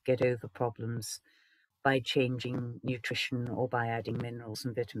sometimes get over problems by changing nutrition or by adding minerals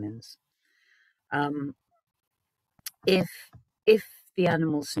and vitamins. If the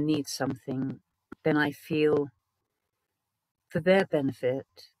animals need something, then I feel for their benefit,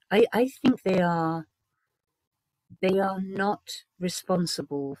 I think they are not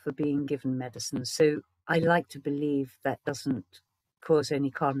responsible for being given medicine. So I like to believe that doesn't cause any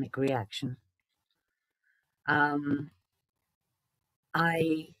karmic reaction. I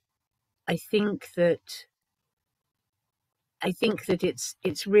think that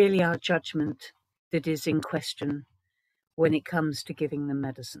it's really our judgment that is in question when it comes to giving them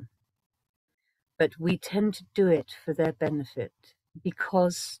medicine. But we tend to do it for their benefit,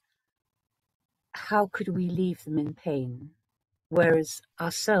 because how could we leave them in pain? Whereas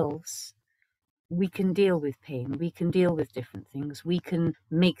ourselves, we can deal with pain, we can deal with different things, we can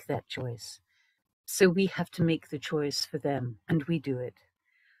make that choice. So we have to make the choice for them, and we do it.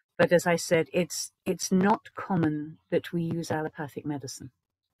 But as I said, it's not common that we use allopathic medicine.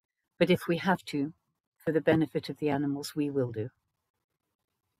 But if we have to, for the benefit of the animals, we will do.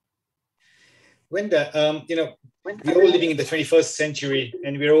 Wenda, we're all living in the 21st century,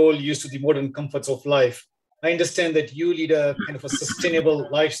 and we're all used to the modern comforts of life. I understand that you lead a kind of a sustainable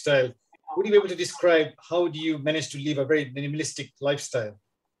lifestyle. Would you be able to describe how do you manage to live a very minimalistic lifestyle?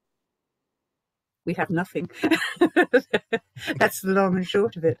 We have nothing. That's the long and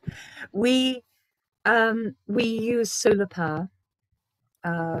short of it. We use solar power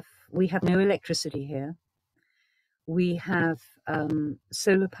have no electricity here. We have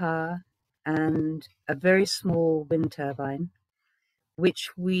solar power and a very small wind turbine, which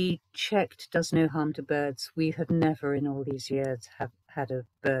we checked does no harm to birds. We have never in all these years have had a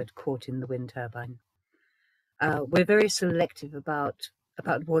bird caught in the wind turbine. We're very selective about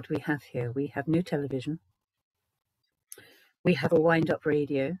what we have here. We have no television. We have a wind-up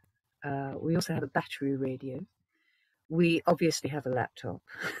radio. We also have a battery radio. We obviously have a laptop.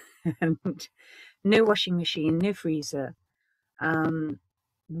 And no washing machine, no freezer.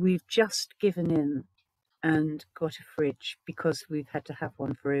 We've just given in and got a fridge because we've had to have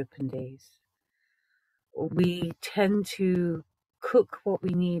one for open days. We tend to cook what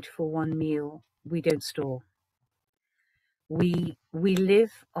we need for one meal. We don't store. We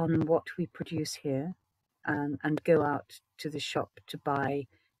live on what we produce here, and go out to the shop to buy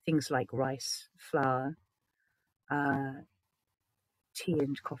things like rice, flour, tea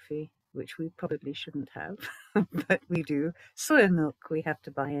and coffee, which we probably shouldn't have, but we do. Soya milk we have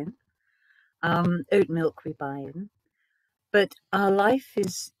to buy in. Oat milk we buy in. But our life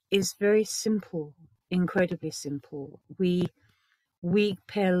is very simple, incredibly simple. We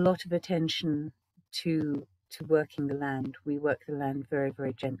pay a lot of attention to working the land. We work the land very,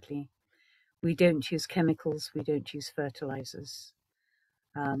 very gently. We don't use chemicals. We don't use fertilizers.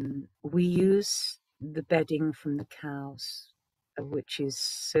 We use the bedding from the cows, which is,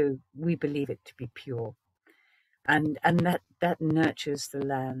 so we believe it to be pure, and that nurtures the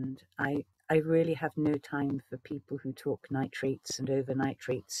land. I really have no time for people who talk nitrates and over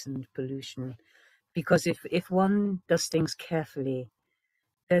nitrates and pollution, because if one does things carefully,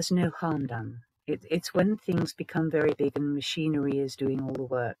 there's no harm done. It's when things become very big and machinery is doing all the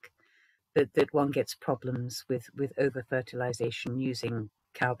work that one gets problems with over fertilization using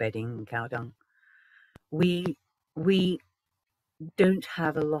cow bedding, cow dung. We don't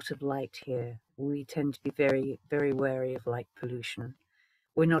have a lot of light here. We tend to be very, very wary of light pollution.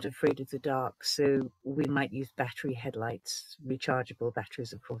 We're not afraid of the dark, so we might use battery headlights, rechargeable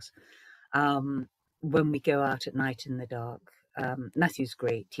batteries, of course, when we go out at night in the dark. Matthew's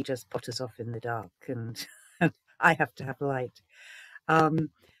great. He just potters off in the dark, and I have to have light.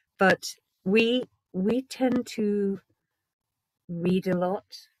 But we tend to read a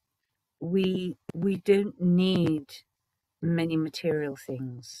lot. We don't need many material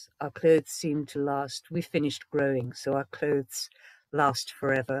things. Our clothes seem to last. We finished growing, so our clothes last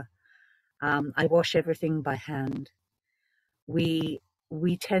forever. I wash everything by hand. We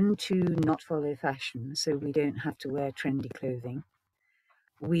tend to not follow fashion, so we don't have to wear trendy clothing.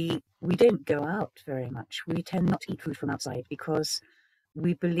 We don't go out very much. We tend not to eat food from outside because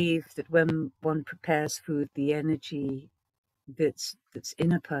we believe that when one prepares food, the energy that's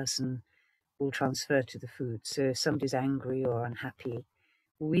in a person will transfer to the food. So if somebody's angry or unhappy,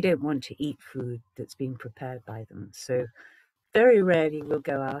 we don't want to eat food that's been prepared by them. So very rarely we'll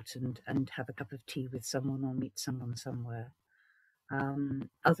go out and have a cup of tea with someone or meet someone somewhere.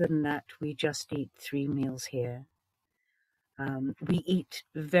 Other than that, we just eat 3 meals here. We eat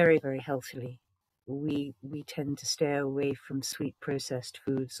very, very healthily. We tend to stay away from sweet processed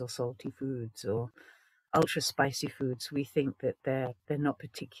foods or salty foods or ultra spicy foods. We think that they're not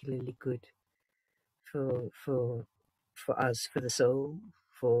particularly good for us, for the soul,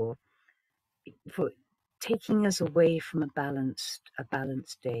 for taking us away from a balanced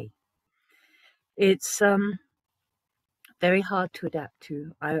day. It's very hard to adapt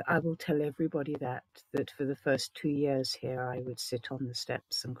to. I will tell everybody that for the first 2 years here, I would sit on the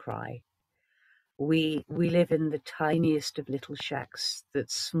steps and cry. We live in the tiniest of little shacks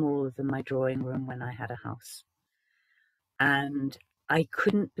that's smaller than my drawing room when I had a house. And I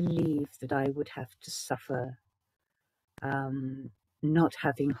couldn't believe that I would have to suffer not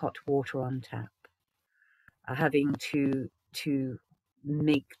having hot water on tap, having to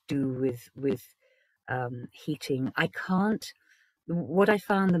make do with heating. I can't. What I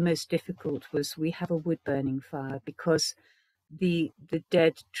found the most difficult was we have a wood burning fire because the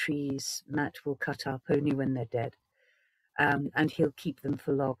dead trees Matt will cut up only when they're dead, and he'll keep them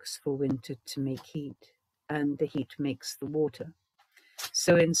for logs for winter to make heat, and the heat makes the water.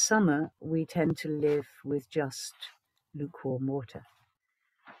 So in summer we tend to live with just lukewarm water,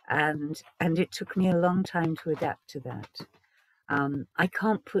 and it took me a long time to adapt to that. I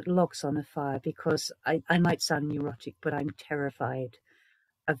can't put logs on a fire because I might sound neurotic, but I'm terrified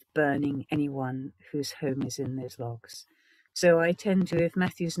of burning anyone whose home is in those logs. So I tend to, if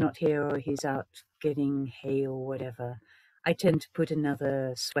Matthew's not here or he's out getting hay or whatever, I tend to put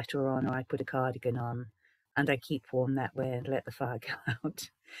another sweater on, or I put a cardigan on, and I keep warm that way and let the fire go out.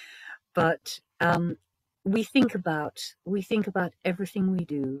 But we think about everything we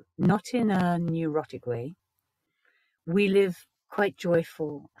do, not in a neurotic way. We live quite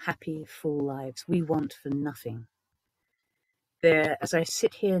joyful, happy, full lives. We want for nothing. As I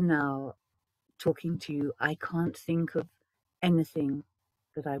sit here now talking to you, I can't think of anything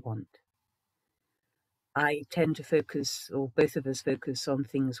that I want. I tend to focus, or both of us focus, on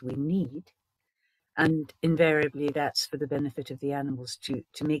things we need, and invariably that's for the benefit of the animals to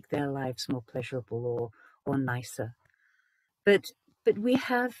make their lives more pleasurable or nicer. But we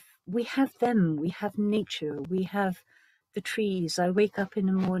have them, we have nature, we have the trees. I wake up in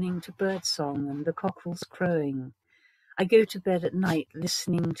the morning to birdsong and the cockerels crowing. I go to bed at night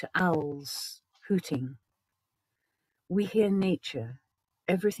listening to owls hooting. We hear nature.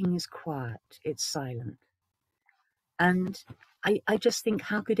 Everything is quiet, it's silent. And I just think,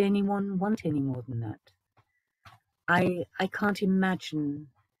 how could anyone want any more than that? I can't imagine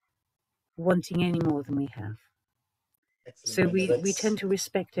wanting any more than we have. Excellent, So Wenda. we tend to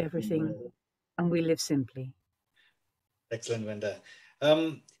respect everything and we live simply. Excellent, Wenda.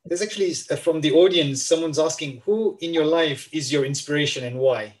 There's actually, from the audience, someone's asking, who in your life is your inspiration and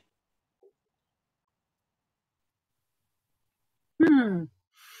why?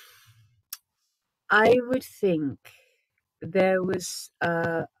 I would think there was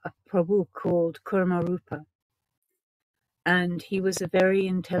a Prabhu called Kurmarupa, and he was a very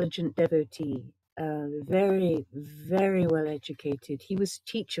intelligent devotee, very, very well educated. He was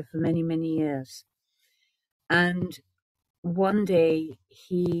a teacher for many, many years. And one day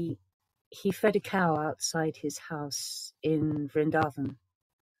he fed a cow outside his house in Vrindavan.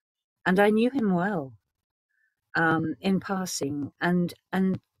 And I knew him well in passing. And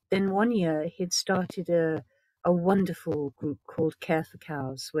then one year he'd started a wonderful group called Care for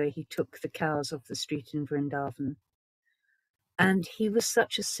Cows, where he took the cows off the street in Vrindavan. And he was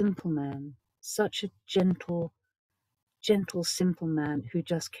such a simple man, such a gentle, simple man who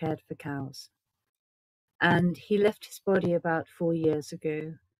just cared for cows. And he left his body about 4 years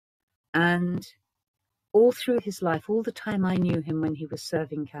ago. And all through his life, all the time I knew him when he was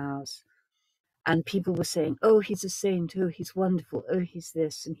serving cows, and people were saying, oh, he's a saint, oh, he's wonderful, oh, he's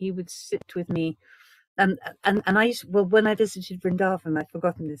this. And he would sit with me. And I used, well, when I visited Vrindavan, I've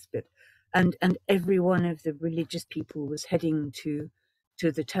forgotten this bit, and every one of the religious people was heading to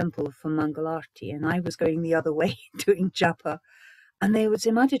the temple for Mangalarti, and I was going the other way doing japa. And they would say,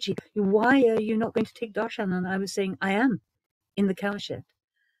 Mataji, why are you not going to take darshan? And I was saying, I am, in the cowshed.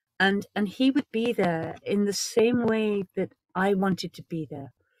 And he would be there in the same way that I wanted to be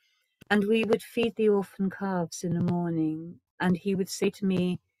there. And we would feed the orphan calves in the morning, and he would say to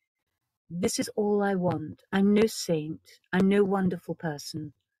me, this is all I want. I'm no saint. I'm no wonderful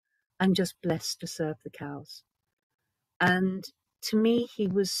person. I'm just blessed to serve the cows. And to me, he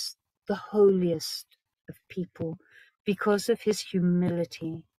was the holiest of people because of his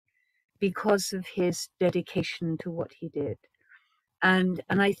humility, because of his dedication to what he did. And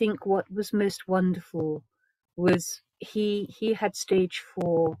I think what was most wonderful was he had stage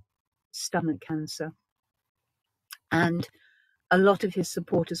 4 stomach cancer. And a lot of his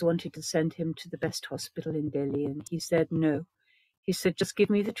supporters wanted to send him to the best hospital in Delhi. And he said, no. He said, just give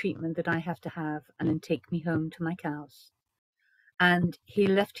me the treatment that I have to have and then take me home to my cows. And he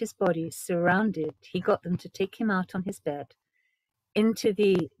left his body surrounded. He got them to take him out on his bed into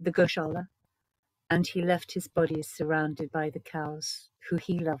the Goshala. And he left his body surrounded by the cows who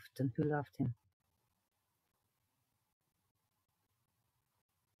he loved and who loved him.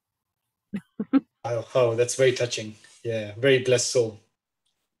 Oh, that's very touching. Yeah, very blessed soul.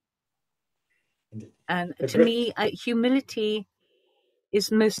 And to me, humility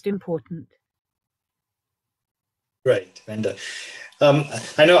is most important. Right, Wenda.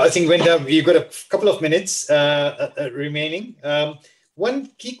 I think, Wenda, you've got a couple of minutes remaining.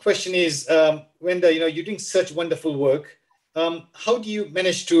 One key question is, Wenda, you're doing such wonderful work. How do you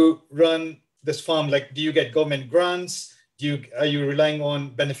manage to run this farm? Like, do you get government grants? Are you relying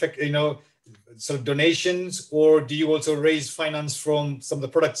on sort of donations, or do you also raise finance from some of the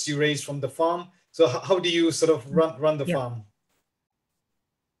products you raise from the farm? So how do you sort of run the farm?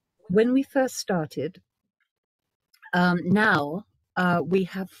 When we first started, now we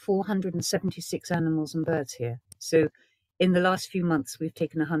have 476 animals and birds here. So in the last few months, we've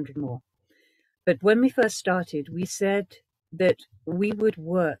taken 100 more. But when we first started, we said that we would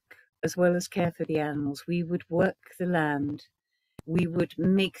work as well as care for the animals. We would work the land. We would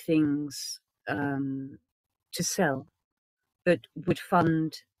make things to sell that would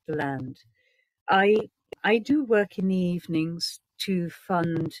fund the land. I do work in the evenings to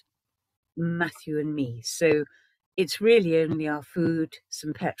fund Matthew and me. So it's really only our food,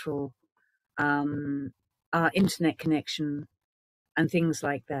 some petrol, our internet connection, and things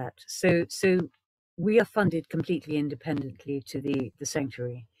like that. So we are funded completely independently to the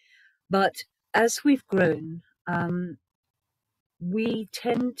sanctuary. But as we've grown, we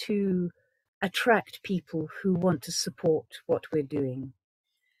tend to attract people who want to support what we're doing.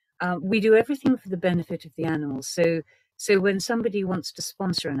 We do everything for the benefit of the animals. So when somebody wants to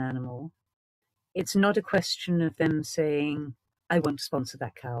sponsor an animal, it's not a question of them saying, I want to sponsor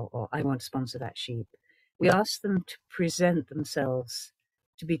that cow or I want to sponsor that sheep. We ask them to present themselves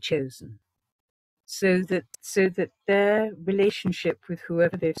to be chosen so that their relationship with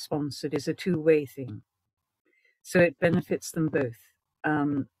whoever they've sponsored is a two-way thing. So it benefits them both.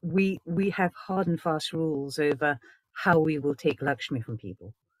 We have hard and fast rules over how we will take Lakshmi from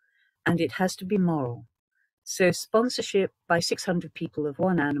people, and it has to be moral. So sponsorship by 600 people of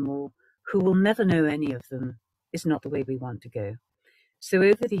one animal who will never know any of them is not the way we want to go. So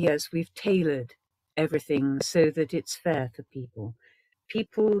over the years, we've tailored everything so that it's fair for people.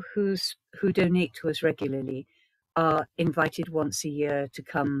 People who donate to us regularly are invited once a year to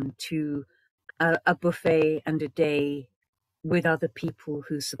come to a buffet and a day with other people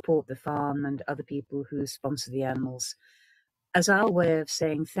who support the farm and other people who sponsor the animals as our way of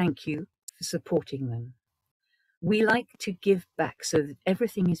saying thank you for supporting them. We like to give back so that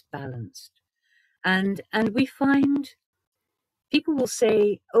everything is balanced. And we find people will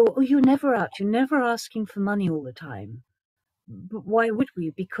say, oh, you're never out, you're never asking for money all the time. But why would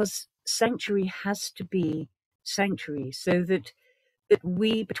we? Because sanctuary has to be sanctuary, so that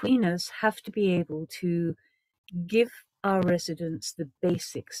we, between us, have to be able to give our residents the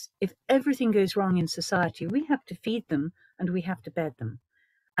basics. If everything goes wrong in society, we have to feed them and we have to bed them.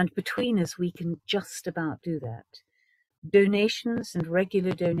 And between us, we can just about do that. Donations and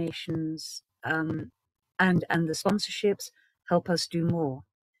regular donations and the sponsorships help us do more.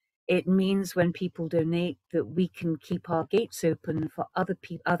 It means when people donate that we can keep our gates open for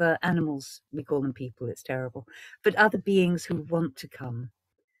other animals. We call them people, it's terrible, but other beings who want to come,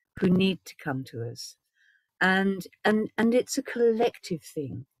 who need to come to us. And it's a collective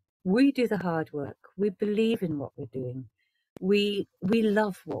thing. We do the hard work. We believe in what we're doing. We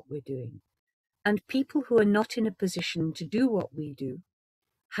love what we're doing. And people who are not in a position to do what we do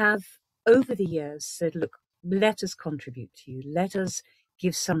have, over the years, said, look, let us contribute to you. Let us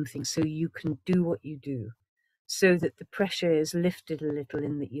give something so you can do what you do, so that the pressure is lifted a little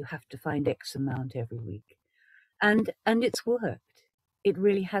in that you have to find X amount every week. And it's worked. It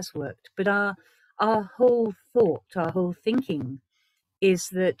really has worked. But our whole thought, our whole thinking is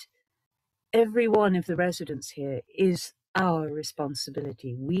that every one of the residents here is our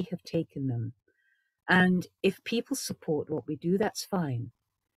responsibility. We have taken them. And if people support what we do, that's fine.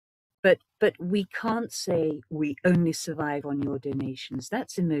 But we can't say we only survive on your donations.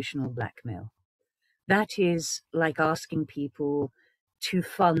 That's emotional blackmail. That is like asking people to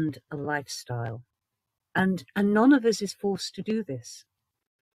fund a lifestyle. And none of us is forced to do this.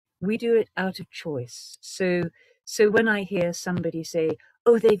 We do it out of choice. So when I hear somebody say,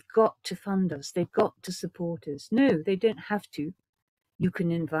 oh, they've got to fund us, they've got to support us. No, they don't have to. You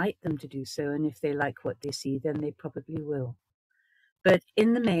can invite them to do so, and if they like what they see, then they probably will. But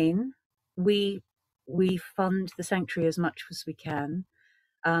in the main, we fund the sanctuary as much as we can.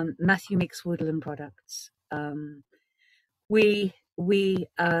 Matthew makes woodland products. We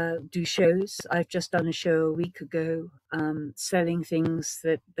do shows. I've just done a show a week ago, selling things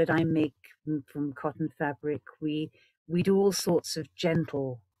that I make from cotton fabric. We do all sorts of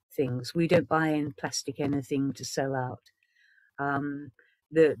gentle things. We don't buy in plastic anything to sell out.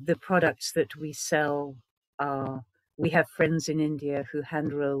 The products that we sell are, we have friends in India who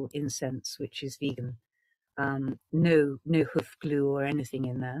hand roll incense, which is vegan. No hoof glue or anything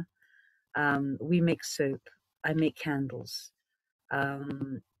in there. We make soap. I make candles.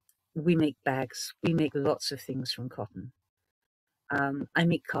 We make bags. We make lots of things from cotton. I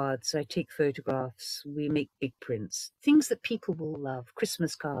make cards. I take photographs. We make big prints, things that people will love.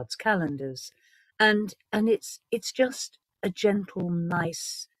 Christmas cards, calendars, and it's just a gentle,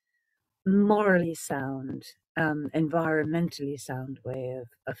 nice, morally sound, environmentally sound way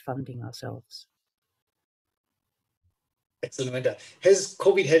of funding ourselves. Excellent, Wenda. Has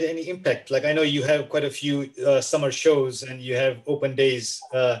COVID had any impact? Like, I know you have quite a few summer shows and you have open days.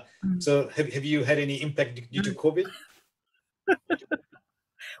 So have you had any impact due to COVID?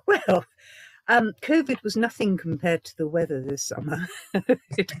 Well, COVID was nothing compared to the weather this summer.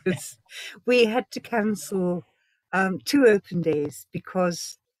 We had to cancel 2 open days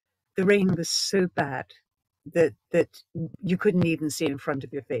because the rain was so bad that you couldn't even see in front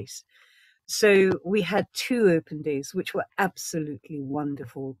of your face. So we had 2 open days, which were absolutely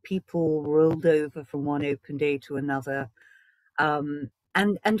wonderful. People rolled over from one open day to another,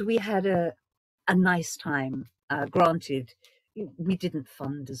 and we had a nice time. Granted, we didn't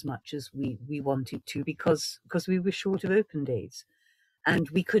fund as much as we wanted to because we were short of open days, and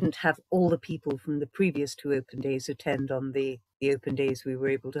we couldn't have all the people from the previous 2 open days attend on the open days we were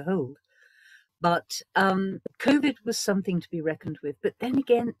able to hold. But COVID was something to be reckoned with. But then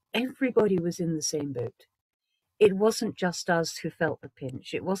again, everybody was in the same boat. It wasn't just us who felt the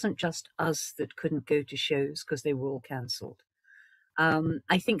pinch. It wasn't just us that couldn't go to shows because they were all cancelled.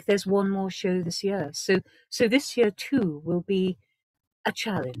 I think there's one more show this year. So this year too will be a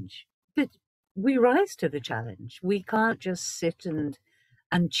challenge. But we rise to the challenge. We can't just sit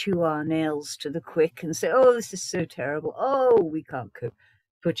and chew our nails to the quick and say, oh, this is so terrible. Oh, we can't cope.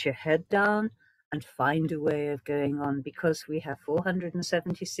 Put your head down and find a way of going on, because we have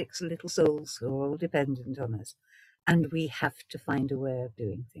 476 little souls who are all dependent on us, and we have to find a way of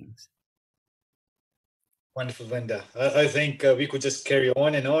doing things. Wonderful, Wenda. I think we could just carry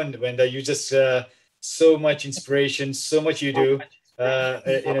on and on, Wenda. You just so much inspiration, so much you do.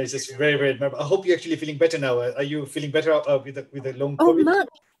 It's just very, very admirable. I hope you're actually feeling better now. Are you feeling better with the long COVID? Oh, much.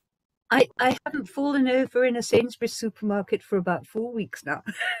 I haven't fallen over in a Sainsbury's supermarket for about 4 weeks now.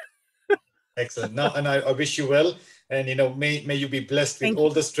 Excellent. Now, and I wish you well, and may you be blessed with Thank all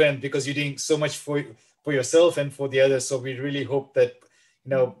you. the strength, because you're doing so much for yourself and for the others. So we really hope that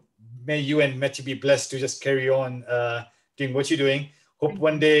may you and Matthew be blessed to just carry on doing what you're doing. Hope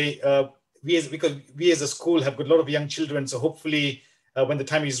one day because we as a school have got a lot of young children. So hopefully when the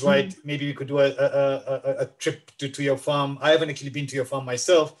time is right, maybe we could do a trip to your farm. I haven't actually been to your farm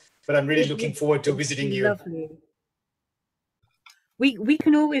myself, but I'm really looking forward to visiting you. Lovely. We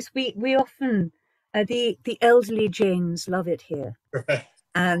can always we often the elderly Jains love it here,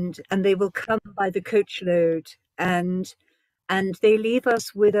 and they will come by the coachload, and they leave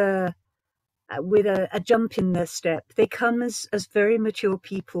us with a jump in their step. They come as very mature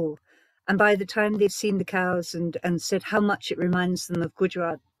people, and by the time they've seen the cows and said how much it reminds them of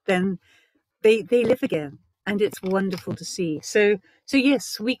Gujarat, then they live again, and it's wonderful to see. So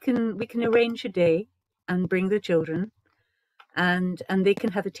yes, we can arrange a day and bring the children, and they can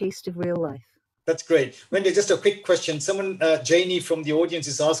have a taste of real life. That's great. Wenda, just a quick question. Someone, Janie from the audience,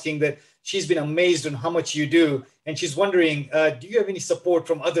 is asking that she's been amazed on how much you do, and she's wondering, do you have any support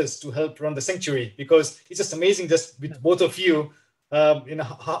from others to help run the sanctuary? Because it's just amazing, just with both of you, how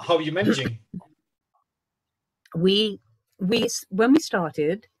are you managing? When we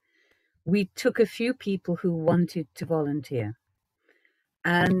started, we took a few people who wanted to volunteer,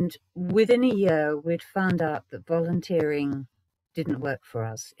 and within a year, we'd found out that volunteering didn't work for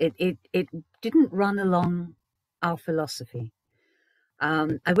us. It didn't run along our philosophy.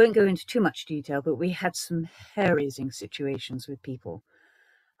 I won't go into too much detail, but we had some hair-raising situations with people,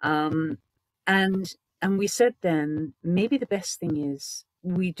 and we said then maybe the best thing is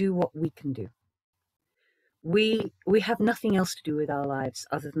we do what we can do. We have nothing else to do with our lives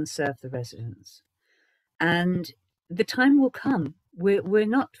other than serve the residents, and the time will come. We're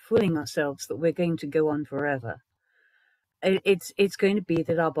not fooling ourselves that we're going to go on forever. It's going to be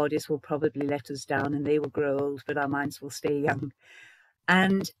that our bodies will probably let us down and they will grow old, but our minds will stay young.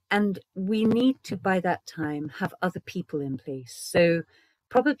 And we need to, by that time, have other people in place. So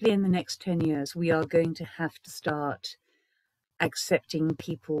probably in the next 10 years, we are going to have to start accepting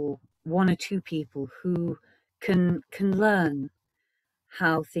people, 1 or 2 people who can learn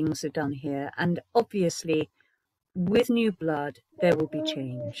how things are done here. And obviously, with new blood, there will be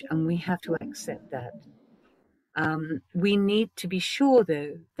change, and we have to accept that. We need to be sure,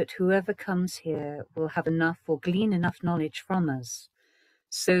 though, that whoever comes here will have enough or glean enough knowledge from us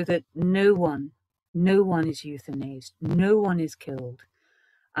so that no one is euthanized, no one is killed,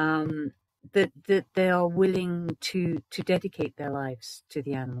 that they are willing to dedicate their lives to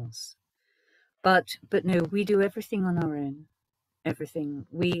the animals. But no, we do everything on our own. Everything.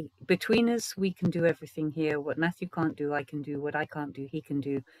 Between us, we can do everything here. What Matthew can't do, I can do. What I can't do, he can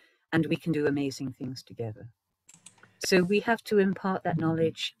do. And we can do amazing things together. So we have to impart that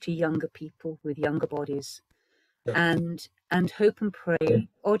knowledge to younger people with younger bodies, and hope and pray,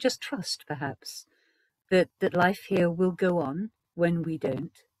 or just trust perhaps, that life here will go on when we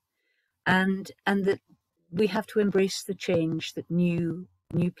don't, and that we have to embrace the change that new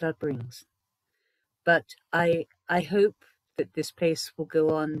blood brings. But I hope that this place will go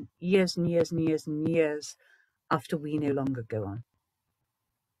on years and years and years and years after we no longer go on.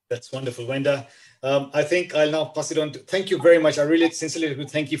 That's wonderful, Wenda. I think I'll now pass it on to, thank you very much. I really sincerely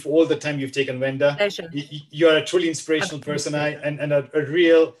thank you for all the time you've taken, Wenda. Pleasure. You are a truly inspirational person, and a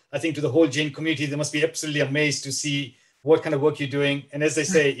real, I think, to the whole Jain community, they must be absolutely amazed to see what kind of work you're doing. And as they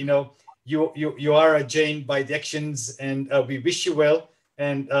say, you know, you are a Jain by the actions, and we wish you well,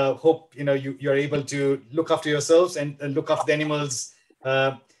 and hope, you know, you're able to look after yourselves and look after the animals,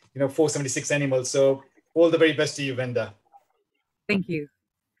 you know, 476 animals. So all the very best to you, Wenda. Thank you.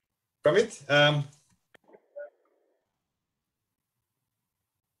 Pramit?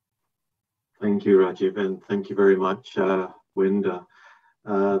 Thank you, Rajiv, and thank you very much, Wenda.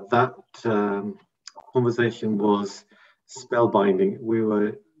 That conversation was spellbinding.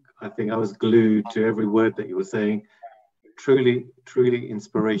 I think I was glued to every word that you were saying. Truly, truly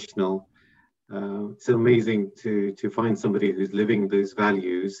inspirational. It's amazing to find somebody who's living those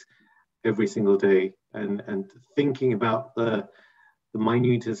values every single day and thinking about the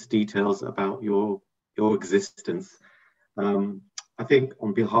minutest details about your existence. I think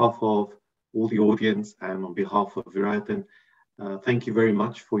on behalf of all the audience and on behalf of Viratan, thank you very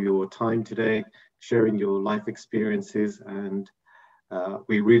much for your time today, sharing your life experiences, and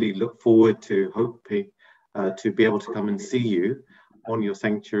we really look forward to hoping to be able to come and see you on your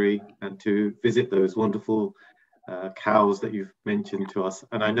sanctuary and to visit those wonderful cows that you've mentioned to us.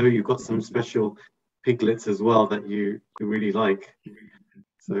 And I know you've got some special piglets as well that you really like.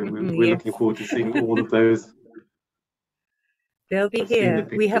 So we're looking forward to seeing all of those. They'll be here.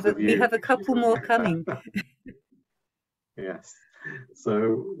 We have a couple more coming. Yes.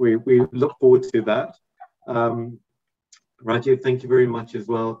 So we look forward to that. Rajiv, thank you very much as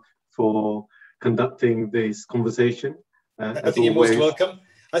well for conducting this conversation. I think you're most welcome.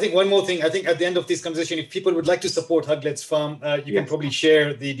 I think one more thing. I think at the end of this conversation, if people would like to support Hugletts Farm, you can probably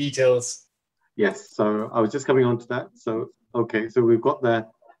share the details. Yes. So I was just coming on to that. So, okay. So we've got the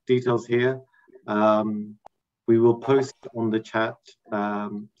details here. We will post on the chat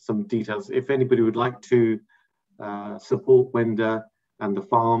some details. If anybody would like to support Wenda and the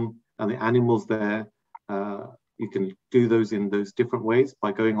farm and the animals there, you can do those in those different ways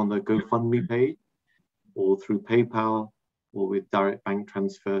by going on the GoFundMe page or through PayPal or with direct bank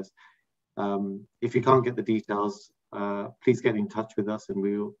transfers. If you can't get the details, please get in touch with us and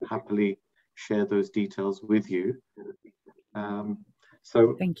we will happily share those details with you.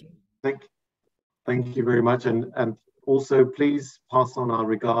 So thank you. Thank you very much. And also please pass on our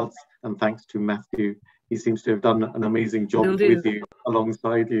regards and thanks to Matthew. He seems to have done an amazing job with you,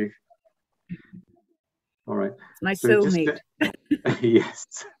 alongside you. All right. My soulmate.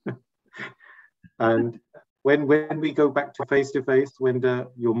 Yes. And when we go back to face-to-face, Wenda,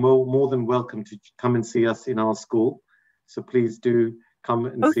 you're more than welcome to come and see us in our school. So please do come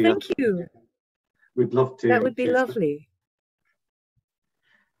and see us. Oh, thank you. We'd love to. That would be lovely.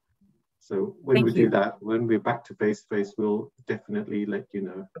 So when we do that, when we're back to face-to-face, we'll definitely let you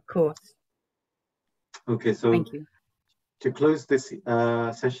know. Of course. Okay, so thank you. To close this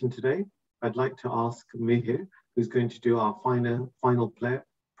session today, I'd like to ask Mihir, who's going to do our final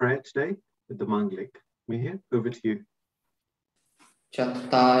prayer today with the Manglik. Mihir, over to you.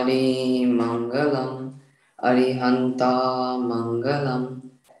 Chattari Mangalam, Arihanta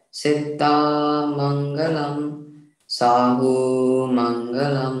Mangalam, Siddha Mangalam, Sahu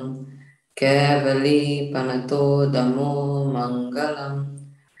Mangalam, Kevali Panato Damo Mangalam,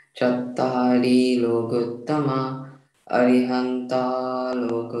 Chattari Loguttama, Arihanta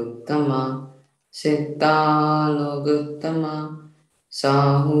Loguttama, Siddha Loguttama,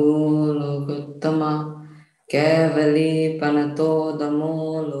 Sahu Loguttama, Kevali Panato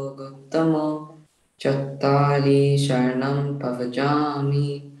Damo Loguttamo, Chattari Sharanam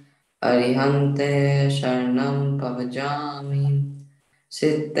Pavajami, Arihante Sharanam Pavajami,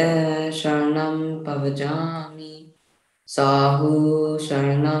 Siddha Sharanam Pavajami, Sahu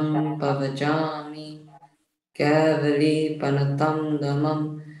Sharanam Pavajami, Kevali Panatam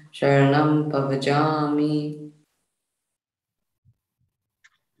Damam Sharanam Pavajami.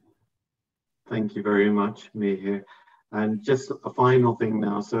 Thank you very much, Mihir. And just a final thing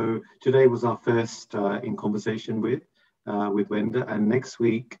now. So today was our first in conversation with Wenda, and next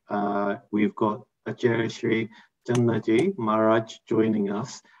week we've got Acharya Shri Jannaji Maharaj joining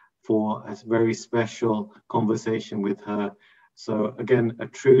us for a very special conversation with her. So again, a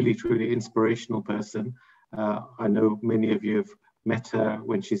truly, truly inspirational person. I know many of you have met her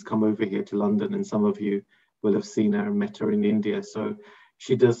when she's come over here to London, and some of you will have seen her and met her in India. So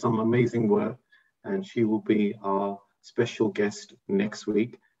she does some amazing work, and she will be our special guest next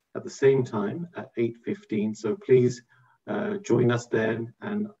week at the same time at 8:15. So please join us then,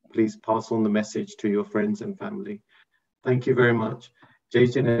 and please pass on the message to your friends and family. Thank you very much. Jai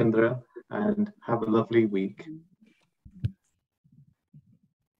Jinendra, and have a lovely week.